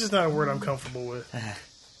 It's just not a word I'm comfortable with.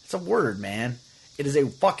 It's a word, man. It is a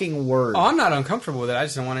fucking word. I'm not uncomfortable with it. I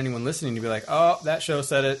just don't want anyone listening to be like, oh, that show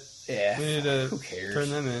said it. Yeah, We need to who cares? turn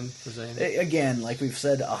them in. For saying Again, like we've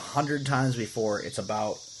said 100 times before, it's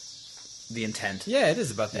about the intent. yeah, it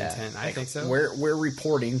is about the Yeah. intent. I Like, think so. We're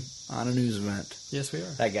reporting on a news event. Yes, we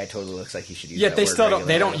are. That guy totally looks like he should use. Yet that they word still don't.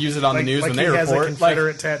 They regularly. don't use it on the news like when he they has a report. Like,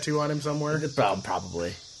 Confederate tattoo on him somewhere.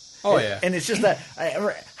 Probably. oh And- yeah. and it's just that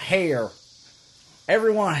hair.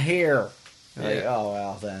 Everyone hair. Like, Yeah. oh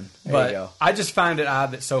well, then there But you go. I just found it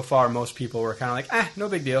odd that so far most people were kind of like, no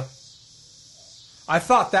big deal. I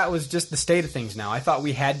thought that was just the state of things now. I thought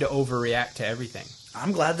we had to overreact to everything.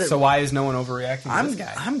 I'm glad that. So why is no one overreacting to this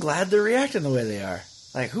guy? I'm glad they're reacting the way they are.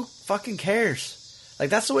 Like, who fucking cares? Like,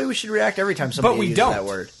 that's the way we should react every time somebody But we uses don't. that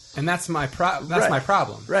word. And that's my Right. my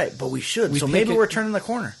problem. Right, but we should. We So pick maybe it- we're turning the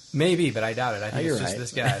corner. Maybe, but I doubt it. I think you're it's just right.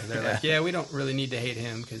 this guy. They're like, Yeah. yeah, we don't really need to hate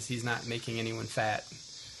him because he's not making anyone fat.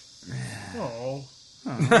 Oh,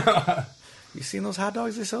 You seen those hot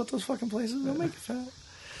dogs they sell at those fucking places? They'll make you fat.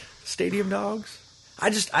 Stadium dogs. I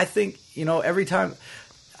think, every time,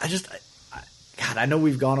 God, I know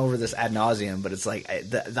we've gone over this ad nauseum, but it's like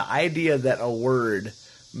the idea that a word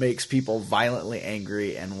makes people violently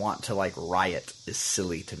angry and want to like riot is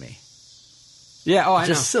silly to me. Yeah, oh, I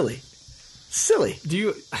Just know. silly. Do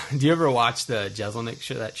you ever watch the Jeselnik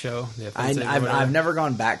show? That show? The Offensive or whatever? I've never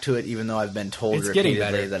gone back to it, even though I've been told It's getting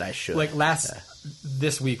repeatedly better. that I should. Like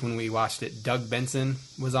this week when we watched it, Doug Benson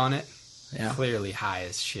was on it. Yeah. Clearly high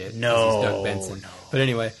as shit. 'cause No, he's Doug Benson. no. But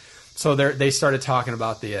anyway, so they started talking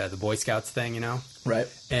about the Boy Scouts thing, Right.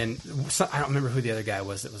 And I don't remember who the other guy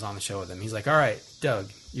was that was on the show with him. He's like, "All right, Doug,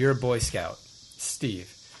 you're a Boy Scout.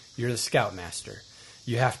 Steve, you're the Scoutmaster.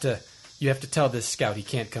 You have to tell this scout he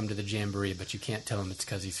can't come to the jamboree, but you can't tell him it's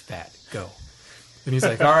because he's fat. Go." And he's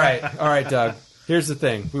like, all right, Doug. Here's the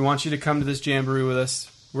thing. We want you to come to this jamboree with us.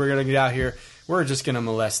 We're gonna get out here. We're just going to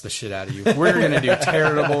molest the shit out of you. We're going to do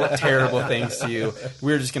terrible, terrible things to you.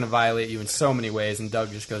 We're just going to violate you in so many ways. And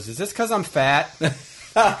Doug just goes, "Is this because I'm fat?" It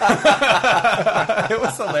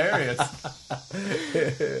was hilarious.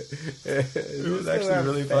 It was actually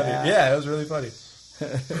really funny. Yeah, it was really funny.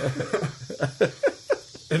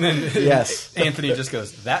 And then Yes. Anthony just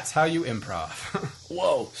goes, "That's how you improv."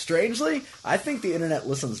 Whoa! Strangely, I think the internet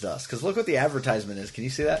listens to us because look what the advertisement is. Can you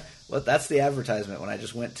see that? Well, that's the advertisement when I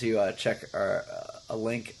just went to check a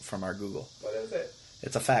link from our Google. What is it?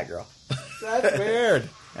 It's a fat girl. That's weird.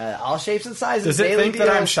 All shapes and sizes. Does it daily think that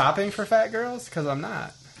I'm deals. shopping for fat girls? Because I'm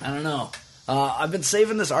not. I don't know. I've been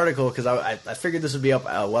saving this article because I figured this would be up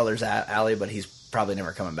Weller's alley, but he's probably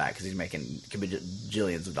never coming back because he's making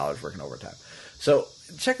jillions of dollars working overtime. So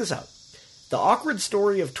check this out. The awkward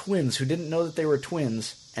story of twins who didn't know that they were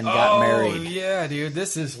twins and got married. Yeah, dude,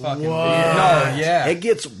 this is fucking What? weird. No, yeah. It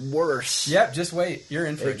gets worse. Yep, just wait. You're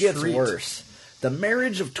in for It a gets treat. worse. The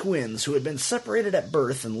marriage of twins who had been separated at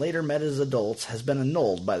birth and later met as adults has been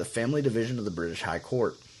annulled by the Family Division of the British High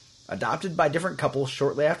Court. Adopted by different couples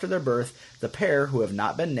shortly after their birth, the pair, who have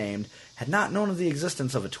not been named, had not known of the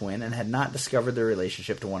existence of a twin and had not discovered their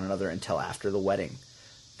relationship to one another until after the wedding.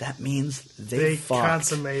 That means they fucked.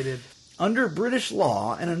 consummated. Under British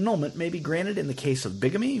law, an annulment may be granted in the case of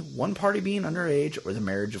bigamy, one party being underage, or the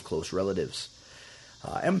marriage of close relatives.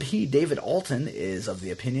 MP David Alton is of the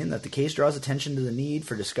opinion that the case draws attention to the need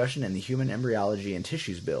for discussion in the Human Embryology and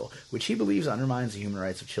Tissues Bill, which he believes undermines the human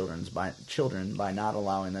rights of children by not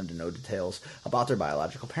allowing them to know details about their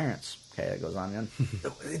biological parents. Okay, that goes on again.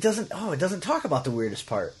 It doesn't talk about the weirdest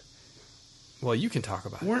part. Well, you can talk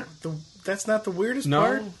about it. That's not the weirdest No,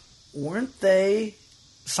 part. Weren't they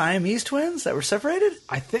Siamese twins that were separated?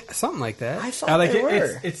 I think something like that. I thought they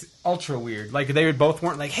were. It's ultra weird. Like they both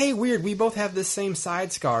weren't like, "Hey, weird. We both have this same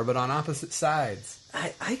side scar, but on opposite sides."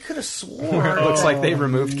 I could have It sworn. looks like they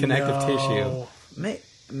removed connective tissue.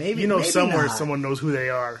 Maybe You know, maybe somewhere not. someone knows who they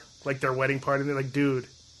are. Like their wedding party, they're like, "Dude,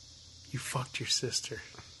 you fucked your sister."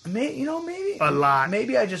 Maybe A lot.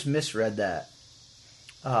 Maybe I just misread that.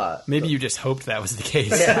 Maybe you just hoped that was the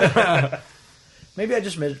case. Maybe I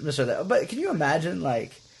just misread that. But can you imagine,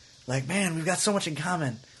 like, man, we've got so much in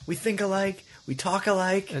common. We think alike. We talk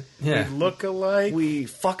alike. Yeah. They look alike. We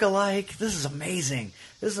fuck alike. This is amazing.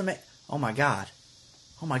 Oh my god.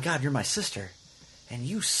 Oh my god, you're my sister, and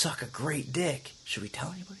you suck a great dick. Should we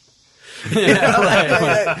tell anybody?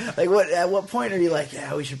 Like what? At what point are you like,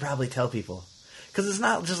 yeah, we should probably tell people? Because it's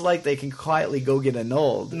not just like they can quietly go get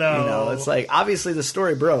annulled. No. You know, it's like obviously the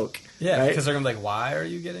story broke. Yeah, right? because they're gonna be like, "Why are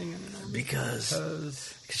you getting?"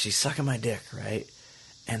 Because she's sucking my dick, right?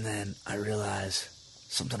 And then I realize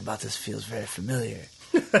something about this feels very familiar.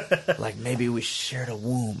 Like maybe we shared a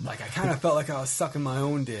womb. Like I kind of felt like I was sucking my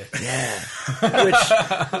own dick. Yeah. Which,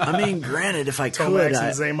 I mean, granted, if I could, Tomax I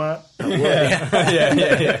and Zaymot. would.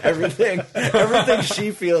 Yeah. Everything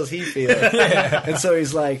she feels, he feels. And so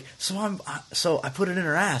he's like, so I put it in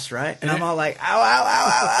her ass, right? And I'm all like, ow, ow, ow,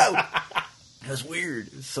 ow, ow. It was weird.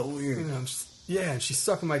 It's so weird. You know, yeah, and she's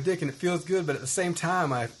sucking my dick, and it feels good, but at the same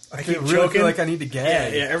time, I keep really choking. feel like I need to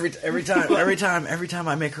gag. Yeah. Every time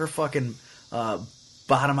I make her fucking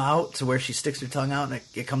bottom out to where she sticks her tongue out and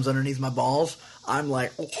it comes underneath my balls, I'm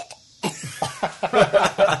like.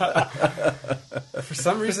 For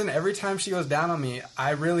some reason, every time she goes down on me,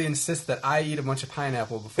 I really insist that I eat a bunch of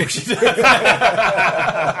pineapple before she does.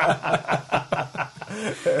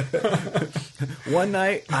 One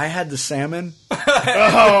night, I had the salmon. Oh,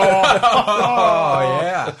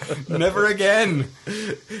 yeah. Never again.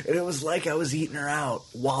 And it was like I was eating her out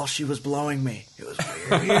while she was blowing me. It was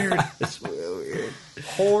weird. It's real weird.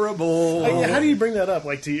 Horrible. How do you bring that up?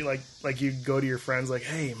 Like, do you like you go to your friends like,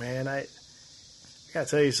 hey man, I gotta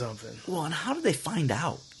tell you something. Well, and how did they find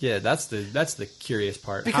out? Yeah, that's the curious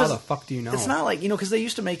part. Because how the fuck do you know? It's not like, because they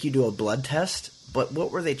used to make you do a blood test, but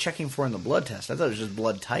what were they checking for in the blood test? I thought it was just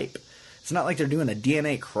blood type. It's not like they're doing a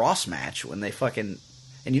DNA cross match when they fucking...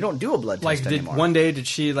 And you don't do a blood test anymore. One day did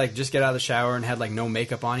she just get out of the shower and had no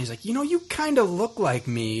makeup on? He's like, you kind of look like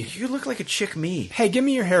me. You look like a chick me. Hey, give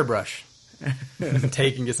me your hairbrush.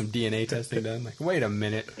 Take and get some DNA testing done. Like, wait a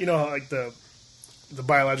minute. You know how the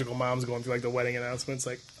biological mom's going through the wedding announcements,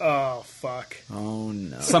 like, oh fuck. Oh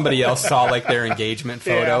no. Somebody else saw their engagement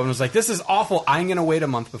photo and was like, "This is awful. I'm gonna wait a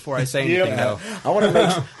month before I say anything." Yep. No. I want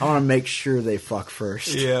to make sure they fuck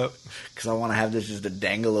first. Yep. Because I want to have this just to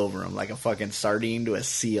dangle over them like a fucking sardine to a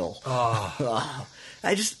seal. Oh.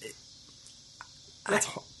 I just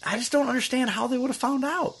don't understand how they would have found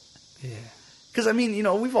out. Yeah. Because, I mean,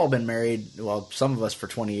 we've all been married, well, some of us for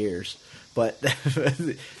 20 years, but...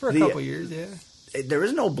 For a couple years, yeah. There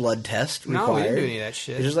is no blood test required. No, we didn't do any of that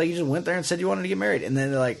shit. It's just you just went there and said you wanted to get married. And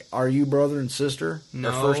then they're like, are you brother and sister? No.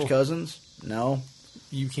 Or first cousins? No.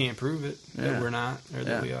 You can't prove it that we're not, or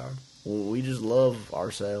that we are. Well, we just love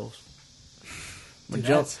ourselves. I'm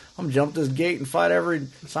Dude, gonna jump this gate and fight every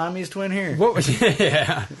Siamese twin here. What?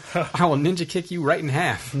 Yeah. I will ninja kick you right in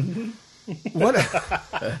half. What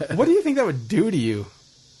do you think that would do to you?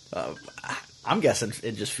 I'm guessing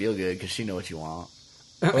it'd just feel good because she know what you want.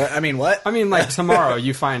 I mean, what? I mean, tomorrow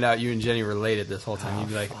you find out you and Jenny related this whole time. You'd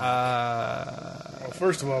be like, Well,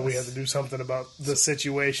 first of all, we have to do something about the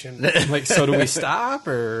situation. So do we stop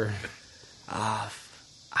or?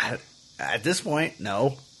 At this point,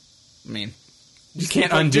 no. I mean, You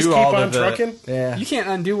can't Just undo keep all on of the. trucking? yeah. You can't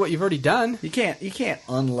undo what you've already done. You can't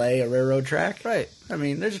unlay a railroad track. Right. I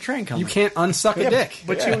mean, there's a train coming. You can't unsuck a dick.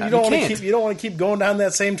 But Yeah. you don't want to can't. keep. You don't want to keep going down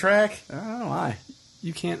that same track. I don't know why.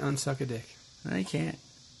 You can't unsuck a dick. No, you can't.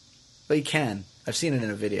 But you can. I've seen it in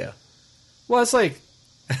a video. Well, it's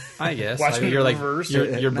I guess Watching it you're reverse.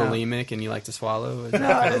 you're No. bulimic and you like to swallow.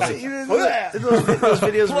 No, those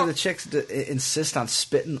videos where the chicks insist on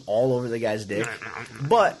spitting all over the guy's dick,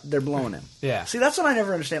 but they're blowing him. Yeah. See, that's what I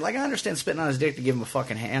never understand. I understand spitting on his dick to give him a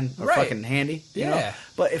fucking hand, or Right. fucking handy. You know? Yeah.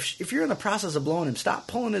 But if you're in the process of blowing him, stop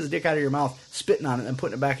pulling his dick out of your mouth, spitting on it, and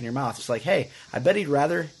putting it back in your mouth. It's like, hey, I bet he'd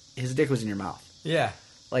rather his dick was in your mouth. Yeah,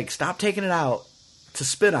 Stop taking it out to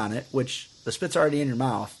spit on it, which the spit's already in your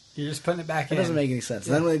mouth. you're just putting it back It in. doesn't make any sense.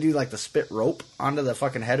 Yeah. And then when they do the spit rope onto the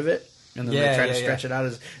fucking head of it, and then they try to stretch it out,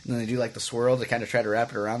 and then they do the swirl to kind of try to wrap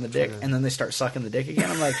it around the dick, and then they start sucking the dick again.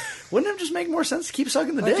 I'm like, wouldn't it just make more sense to keep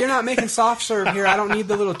sucking the dick? You're not making soft serve here. I don't need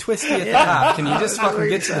the little twisty at the top. Can you just Doesn't fucking make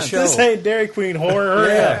get to the sense. show? This ain't Dairy Queen horror.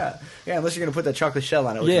 Yeah, unless you're gonna put that chocolate shell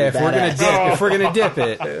on it. Which Yeah, would if be badass. we're gonna dip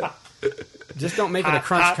it, just don't make it a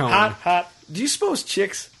crunch cone. Hot. Do you suppose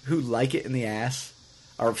chicks who like it in the ass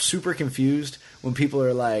are super confused when people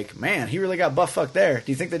are like, "Man, he really got butt fucked there"?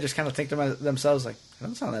 Do you think they just kind of think to themselves like, "That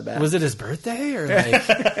doesn't sound that bad"? Was it his birthday or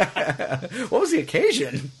What was the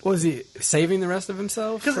occasion? was he saving the rest of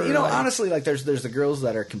himself? Because for, honestly, there's the girls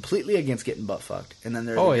that are completely against getting butt fucked, and then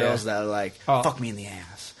there's Oh, the yeah. girls that are like, Oh. "Fuck me in the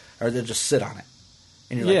ass," or they'll just sit on it,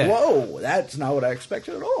 and you're Yeah. like, "Whoa, that's not what I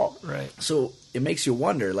expected at all." Right. So it makes you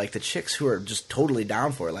wonder, the chicks who are just totally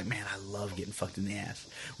down for it, man, I love getting fucked in the ass.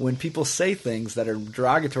 When people say things that are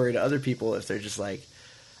derogatory to other people, if they're just like,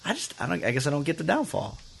 I guess I don't get the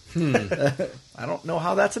downfall. I don't know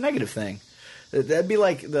how that's a negative thing. That'd be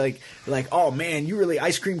like, oh man, you really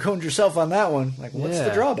ice cream coned yourself on that one. What's the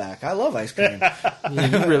Yeah. drawback? I love ice cream. Yeah,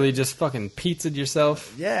 you really just fucking pizzaed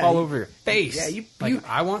yourself all over your face. Yeah, you-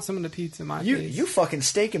 I want someone to pizza my face. You fucking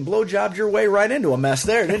steak and blowjobbed your way right into a mess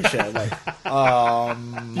there, didn't you?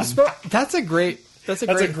 That's a great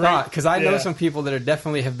That's a great thought, because I know yeah. some people that are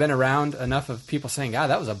definitely have been around enough of people saying, God,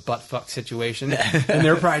 that was a butt fuck situation. And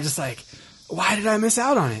they're probably just like, why did I miss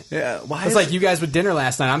out on it? Yeah, why? It's like you guys with dinner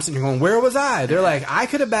last night. I'm sitting here going, where was I? They're like, I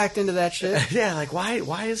could have backed into that shit. Yeah, like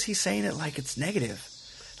why is he saying it like it's negative?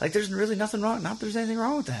 Like there's really nothing wrong. Not that there's anything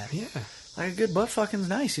wrong with that. Yeah. Like a good butt fucking's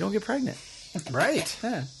nice. You don't get pregnant. Right.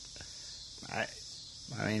 Yeah.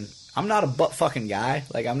 I mean, I'm not a butt fucking guy.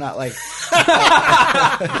 Like I'm not like.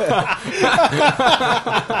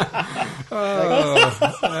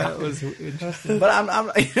 That was interesting. But I'm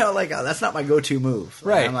like that's not my go-to move.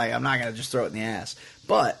 Right. I'm like I'm not gonna just throw it in the ass.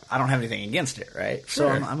 But I don't have anything against it, right? So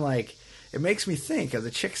Sure. I'm like, it makes me think of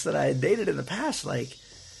the chicks that I had dated in the past, like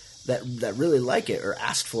that really like it or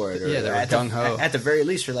asked for it, or Yeah, they were at gung-ho. At the very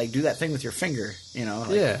least, or like do that thing with your finger, like,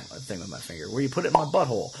 Yeah. a thing with my finger where you put it in my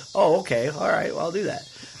butthole. Oh, okay, all right, well I'll do that.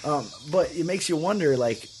 But it makes you wonder,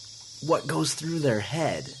 like, what goes through their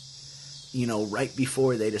head, right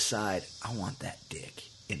before they decide, I want that dick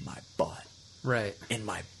in my butt. Right. In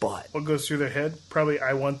my butt. What goes through their head? Probably,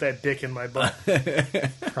 I want that dick in my butt.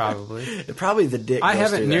 Probably. Probably the dick. I goes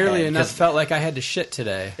haven't through their nearly head, enough 'cause- felt like I had to shit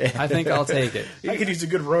today. I think I'll take it. I could use a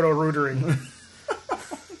good roto-rootering.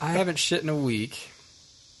 I haven't shit in a week.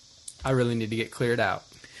 I really need to get cleared out.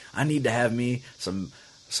 I need to have me some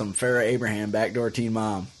Farrah Abraham backdoor teen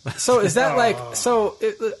mom. So is that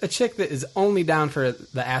a chick that is only down for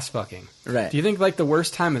the ass fucking? Right. Do you think like the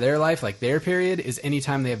worst time of their life, like their period, is any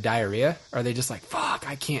time they have diarrhea? Or are they just like, fuck,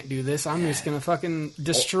 I can't do this. I'm just gonna fucking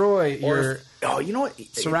destroy your you know what?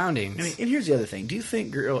 surroundings. I mean, and here's the other thing. Do you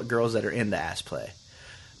think girls that are into ass play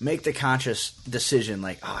make the conscious decision,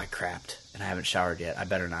 like, oh, I crapped and I haven't showered yet. I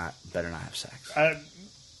better not have sex.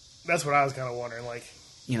 That's what I was kind of wondering. Like,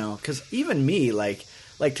 Because even me, like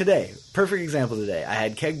today, perfect example today. I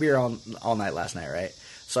had keg beer all night last night, right?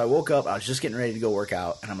 So I woke up, I was just getting ready to go work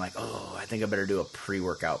out, and I'm like, oh, I think I better do a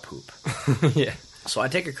pre-workout poop. Yeah. So I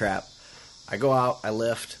take a crap, I go out, I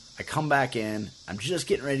lift, I come back in, I'm just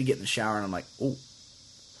getting ready to get in the shower, and I'm like, oh,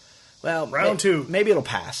 well, Round two. Maybe it'll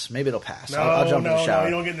pass. No, I'll jump in the shower. No,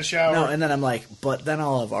 you don't get in the shower. No, and then I'm like, but then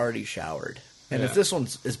I'll have already showered. And if this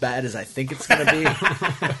one's as bad as I think it's going to be,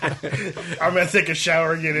 I'm going to take a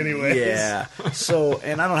shower again anyway. yeah. So,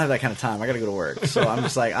 and I don't have that kind of time. I got to go to work. So I'm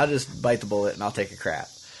just like, I'll just bite the bullet and I'll take a crap.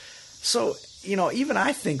 So, even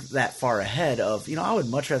I think that far ahead of, I would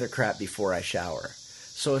much rather crap before I shower.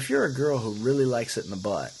 So if you're a girl who really likes it in the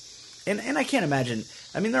butt, and I can't imagine,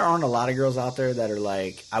 there aren't a lot of girls out there that are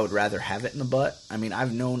like, I would rather have it in the butt.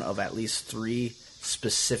 I've known of at least 3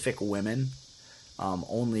 specific women,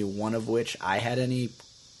 only one of which I had any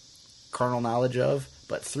carnal knowledge of,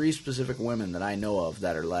 but 3 specific women that I know of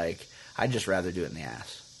that are like, I'd just rather do it in the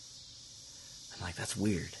ass. I'm like, that's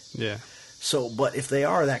weird. Yeah. So, but if they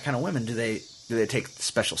are that kind of women, do they take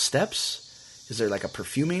special steps? Is there like a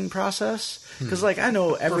perfuming process? Because like I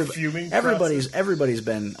know everybody's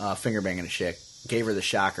been finger banging a chick, gave her the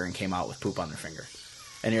shocker, and came out with poop on their finger.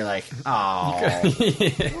 And you're like, oh, what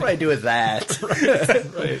do I do with that?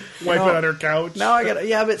 Right. Wipe it on her couch. Now I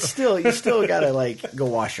gotta, but still, you still gotta like go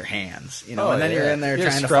wash your hands, and then you're in there You're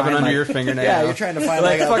trying to scrubbing find under like, your fingernail. Yeah, you're trying to find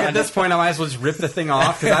like fuck, a- at this point, I might as well just rip the thing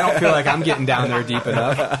off because I don't feel like I'm getting down there deep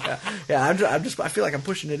enough. Yeah, I feel like I'm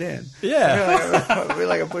pushing it in. Yeah. I feel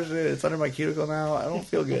like I'm pushing it. It's under my cuticle now. I don't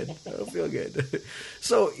feel good.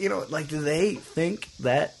 So, like, do they think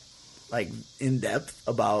that, like, in depth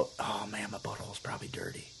about, oh, man, my butthole's probably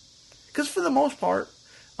dirty? Because for the most part,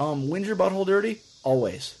 when's your butthole dirty?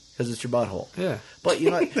 Always. Because it's your butthole. Yeah. But,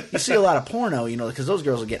 you see a lot of porno, because those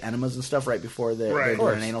girls will get enemas and stuff right before they're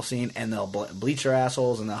doing an anal scene, and they'll bleach their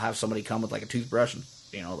assholes, and they'll have somebody come with, like, a toothbrush and,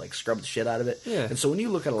 like, scrub the shit out of it. Yeah. And so when you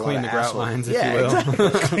look at a Clean lot the of grout assholes... lines, if you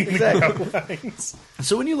will. Exactly.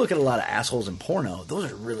 So when you look at a lot of assholes in porno,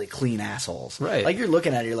 those are really clean assholes. Right. Like, you're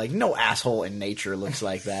looking at it, you're like, no asshole in nature looks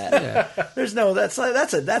like that. Yeah. There's no... That's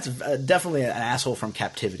definitely an asshole from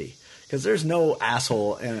captivity. Because there's no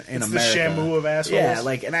asshole in It's America. the Shamu of assholes. Yeah,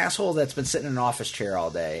 like an asshole that's been sitting in an office chair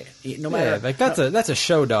all day. No matter, Yeah, like that's a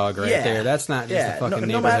show dog right there. That's not just a fucking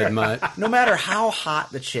neighborhood mutt. No matter how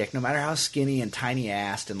hot the chick, no matter how skinny and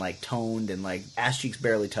tiny-assed and like toned and like ass cheeks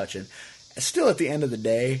barely touching, still at the end of the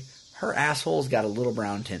day, her asshole's got a little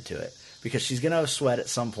brown tint to it because she's gonna sweat at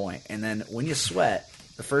some point. And then when you sweat,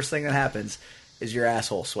 the first thing that happens is your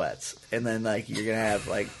asshole sweats, and then like you're gonna have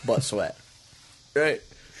like butt sweat, right?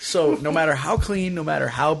 So no matter how clean, no matter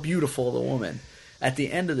how beautiful the woman, at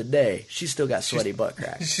the end of the day, she's still got sweaty butt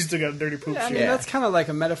cracks. She's still got dirty poop. Yeah, I shit. mean, that's kind of like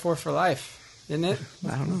a metaphor for life. isn't it?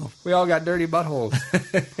 I don't know. We all got dirty buttholes.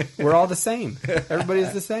 We're all the same.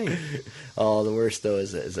 Everybody's the same. Oh, the worst though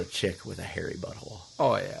is a chick with a hairy butthole.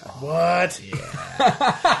 Oh yeah. What?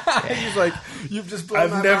 He's like, you've just blown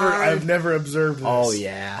my I've mind. never observed this. Oh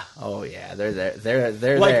yeah. They're there.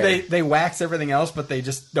 They're Like there. they wax everything else, but they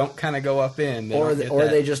just don't kind of go up in.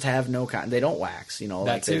 They just have no they don't wax. You know,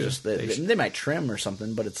 That like they too. just They they might trim or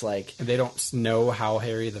something, but it's like they don't know how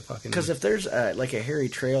hairy the fucking. because if there's like a hairy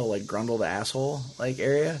trail like Grundle the asshole like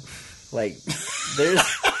area, like there's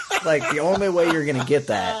like the only way you're gonna get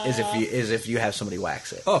that is if you have somebody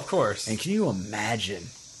wax it. oh, of course. And can you imagine?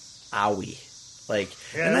 Owie. Like,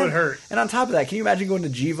 Yeah, and that would hurt. And on top of that, can you imagine going to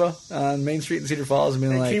Jiva on Main Street in Cedar Falls and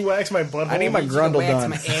being Hey, like, can you wax my butthole? I need my grundle Wax done.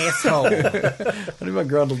 my asshole. I need my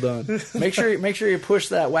grundle done. Make sure you push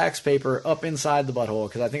that wax paper up inside the butthole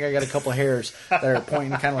because I think I got a couple hairs that are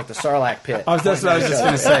pointing kind of like the Sarlacc pit. That's what I was just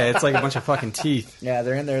gonna say. It's like a bunch of fucking teeth. Yeah,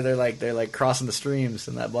 they're in there. They're like crossing the streams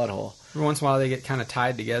in that butthole. Every once in a while, they get kind of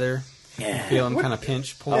tied together. Yeah. Feel them kind of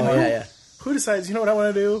pinch, pull. Oh them out. yeah. Who decides, you know what I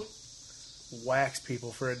want to do? Wax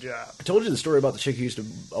people for a job. I told you the story about the chick who used to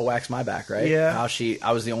wax my back, right? Yeah. How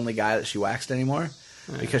I was the only guy that she waxed anymore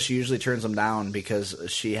because she usually turns them down because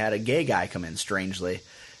she had a gay guy come in strangely,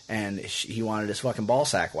 and he wanted his fucking ball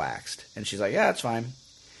sack waxed, and she's like, yeah, it's fine.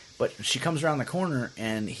 But she comes around the corner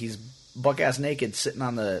and he's buck ass naked sitting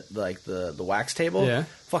on the wax table, Yeah.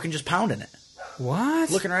 fucking just pounding it, What?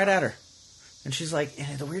 looking right at her, and she's like,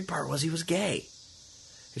 and the weird part was he was gay.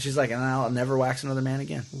 And she's like, and I'll never wax another man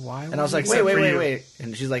again. Why? And I was like, Except for you. wait.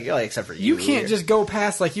 And she's like, oh, except for you. You can't just go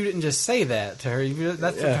past like you didn't just say that to her.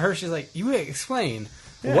 That's Yeah. to her. She's like, you explain.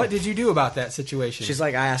 Yeah. What did you do about that situation? She's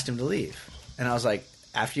like, I asked him to leave. And I was like,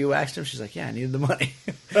 after you waxed him? She's like, yeah, I needed the money.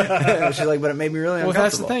 She's like, but it made me really well, uncomfortable.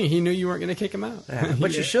 that's the thing. He knew you weren't going to kick him out. Yeah,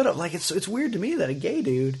 but you should have. Like, it's weird to me that a gay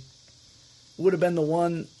dude would have been the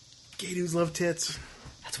one. Gay dudes love tits.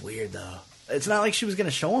 That's weird, though. It's not like she was going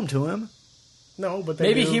to show them to him. No, but they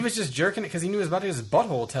Maybe do. he was just jerking it because he knew he was about to get his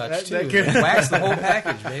butthole touched That too. could- Wax the whole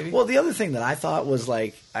package, baby. Well, the other thing that I thought was,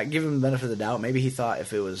 like, I give him the benefit of the doubt. Maybe he thought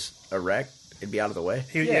if it was erect, it'd be out of the way.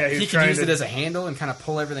 He, yeah, he he was could trying use to it as a handle and kind of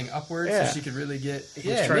pull everything upwards Yeah. so she could really get. was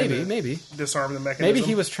Yeah, trying maybe, to- maybe, disarm the mechanism. maybe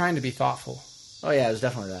he was trying to be thoughtful. Oh, yeah, it was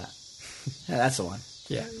definitely that. Yeah, that's the one.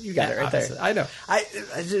 Yeah, You got it right there. opposite. I know.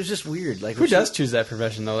 It was just weird. Like, Who does choose that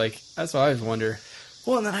profession though? Like that's what I always wonder.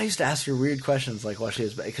 Well, and then I used to ask her weird questions, like while she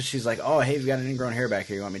was, because she's like, "Oh, hey, you've got an ingrown hair back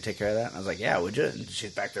here. You want me to take care of that?" And I was like, "Yeah, would you?" And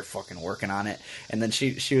she's back there fucking working on it. And then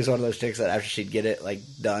she was one of those chicks that after she'd get it like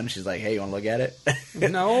done, she's like, "Hey, you want to look at it?"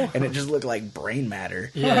 No. And it just looked like brain matter.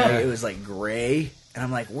 Yeah. Like, it was like gray. And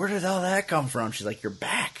I'm like, "Where did all that come from?" She's like, "Your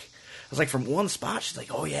back." I was like, "From one spot." She's like,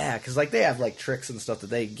 "Oh yeah," because like they have like tricks and stuff that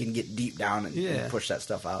they can get deep down and, Yeah. and push that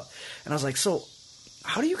stuff out. And I was like, "So,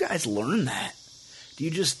 how do you guys learn that?" Do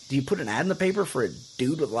you put an ad in the paper for a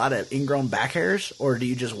dude with a lot of ingrown back hairs, or do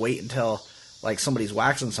you just wait until like somebody's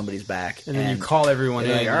waxing somebody's back And then you call everyone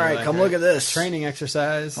you're in. like, all and right, you're come look at this. Training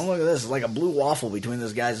exercise. Come look at this. It's like a blue waffle between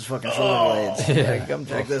this guy's fucking shoulder blades. Yeah. Like, come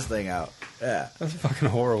check this thing out. Yeah. That's fucking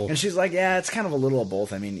horrible. And she's like, yeah, it's kind of a little of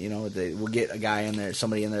both. I mean, you know, we'll get a guy in there,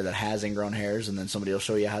 somebody in there that has ingrown hairs, and then somebody will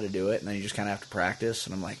show you how to do it, and then you just kind of have to practice.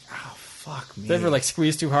 And I'm like, oh, fuck me. They ever like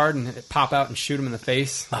squeeze too hard and it pop out and shoot him in the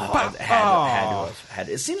face? Oh, Pop! had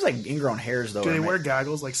to. It seems like ingrown hairs, though. Do they are wear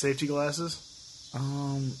goggles like safety glasses?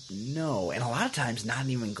 No, and a lot of times not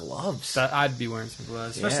even gloves. That I'd be wearing some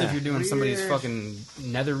gloves, especially Yeah. if you're doing somebody's Weird. fucking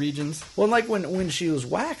nether regions. Well, like when she was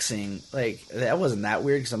waxing, like that wasn't that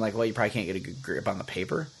weird because I'm like, well, you probably can't get a good grip on the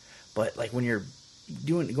paper, but like when you're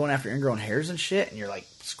going after ingrown hairs and shit, and you're like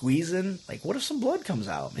squeezing, like what if some blood comes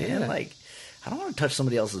out, man? Yeah. Like I don't want to touch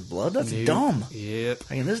somebody else's blood. That's Nope. dumb. Yep.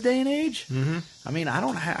 Like in this day and age, Mm-hmm. I mean,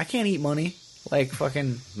 I can't eat money like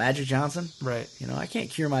fucking Magic Johnson. Right. You know, I can't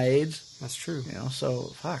cure my AIDS. That's true. You know, so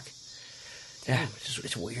fuck. Yeah,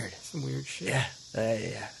 it's weird. Some weird shit. Yeah,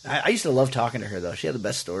 yeah. I used to love talking to her though. She had the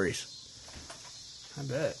best stories. I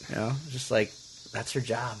bet. You know, just like that's her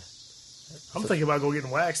job. I'm thinking about go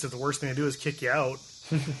getting waxed if the worst thing to do is kick you out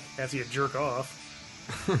after you jerk off.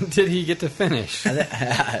 Did he get to finish?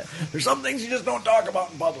 There's some things you just don't talk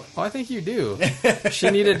about in public. Oh, I think you do. She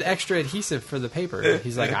needed extra adhesive for the paper.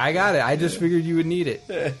 He's like, I got it. I just figured you would need it.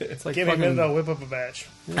 It's like Give me a fucking. minute, I'll whip up a batch.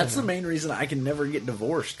 That's the main reason I can never get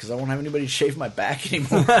divorced because I won't have anybody shave my back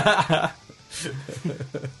anymore.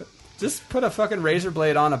 Just put a fucking razor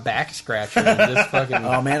blade on a back scratcher and just fucking.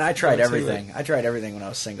 Oh man, I tried Go to everything. I tried everything when I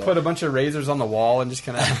was single. Put a bunch of razors on the wall and just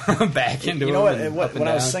kind of back into you know them. what? and When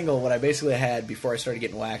I was down. single, what I basically had before I started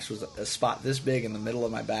getting waxed was a spot this big in the middle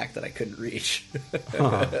of my back that I couldn't reach.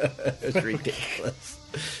 It was ridiculous.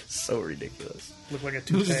 So ridiculous. Look like a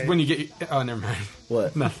This is toupee. when you get. Oh, never mind.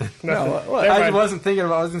 What? Nothing. No, what? Never I mind. wasn't thinking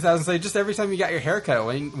about. I was going to say just every time you got your hair cut,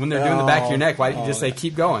 when they're doing the back of your neck, why didn't you just say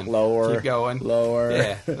keep going, Lower, keep going, lower.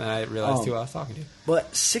 Yeah, and I realized who I was talking to.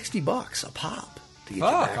 But $60 a pop to get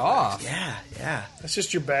Fuck your back off. waxed. Yeah. That's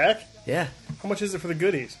just your back? Yeah. How much is it for the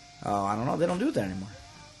goodies? Oh, I don't know. They don't do it there anymore.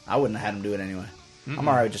 I wouldn't have had them do it anyway. I'm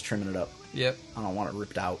alright with just trimming it up. Yep. I don't want it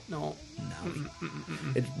ripped out. No. No.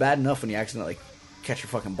 It's bad enough when you accidentally catch your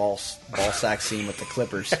fucking ball sack seam with the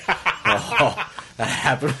clippers. Oh, that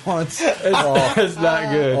happened once. It's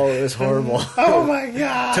not good. Oh, it was horrible. Oh my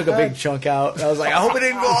god! Took a big chunk out. I was like, I hope it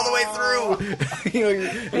didn't go all the way through.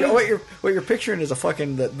 you know what you're picturing is a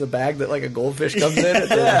fucking the bag that like a goldfish comes in.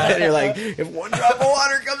 And you're like, if one drop of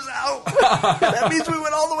water comes out, that means we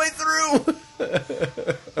went all the way through.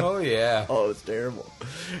 Oh yeah. Oh, it's terrible.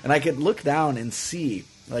 And I could look down and see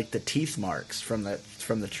like the teeth marks from the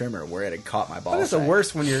trimmer where it had caught my ball. But it's the sack.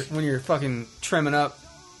 worst when you're fucking trimming up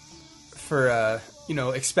for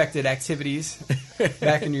expected activities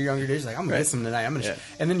back in your younger days. Like I'm gonna get some tonight. I'm gonna,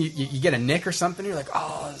 and then you get a nick or something. You're like,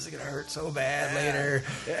 oh, this is gonna hurt so bad later.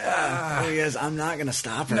 Yeah, because I'm not gonna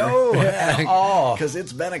stop her. No, at all. Because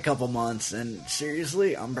it's been a couple months, and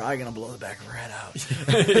seriously, I'm probably gonna blow the back of her head out.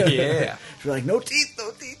 Yeah. She's like, no teeth,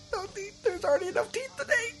 no teeth, no teeth. There's already enough teeth to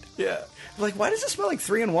date. Yeah. I'm like, why does it smell like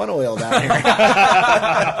 3-in-1 oil down here?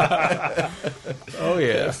 Oh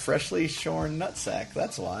yeah. A freshly shorn nutsack.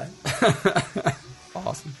 That's why.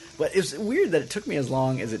 Awesome. But it's weird that it took me as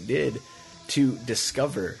long as it did to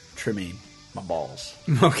discover trimming my balls.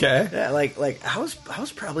 Okay. Yeah, like I was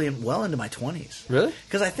probably well into my 20s. Really?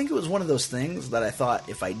 Because I think it was one of those things that I thought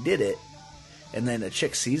if I did it, and then a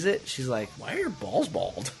chick sees it, she's like, "Why are your balls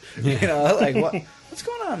bald?" Yeah. You know, like what's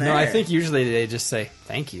going on there? No, I think usually they just say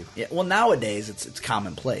thank you. Yeah. Well, nowadays it's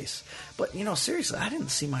commonplace. But seriously, I didn't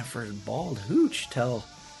see my first bald hooch till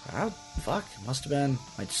it must have been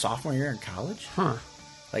my sophomore year in college. Huh.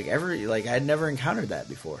 I'd never encountered that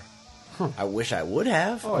before. Huh. I wish I would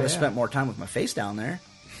have. Oh, I would have yeah. spent more time with my face down there.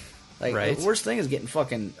 Like Right. the worst thing is getting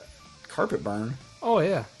fucking carpet burn Oh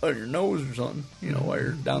yeah. on your nose or something. While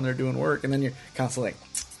you're down there doing work, and then you're constantly like,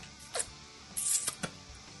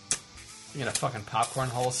 You got a fucking popcorn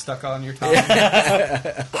hole stuck on your tongue.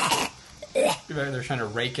 They're trying to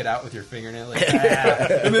rake it out with your fingernail. Like,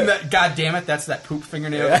 and then God damn it, that's that poop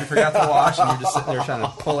fingernail that you forgot to wash, and you're just sitting there trying to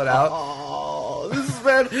pull it out. "Oh, this has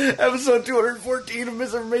been episode 214 of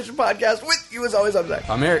Misinformation Podcast." With you as always, I'm Zach.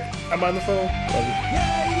 I'm Eric. I'm on the phone.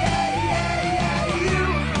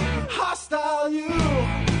 You hostile,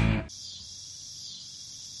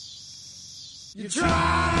 you're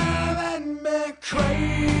driving me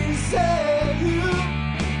crazy. You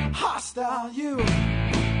hostile, you.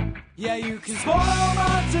 Yeah, you can spoil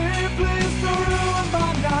my day, please don't ruin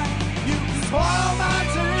my night. You can spoil my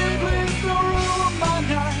day, please don't ruin my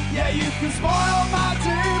night. Yeah, you can spoil my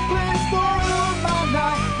day, please don't ruin my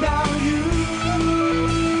night. Now you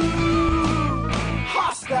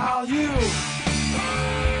hostile, you.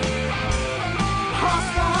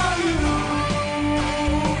 Hostile, you.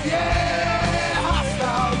 Yeah,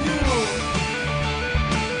 hostile, you.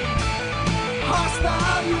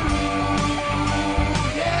 Hostile, you.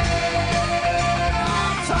 Yeah, I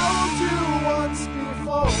told you once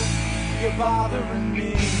before, you're bothering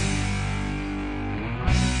me.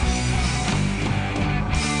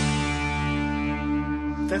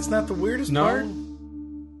 That's not the weirdest No. part.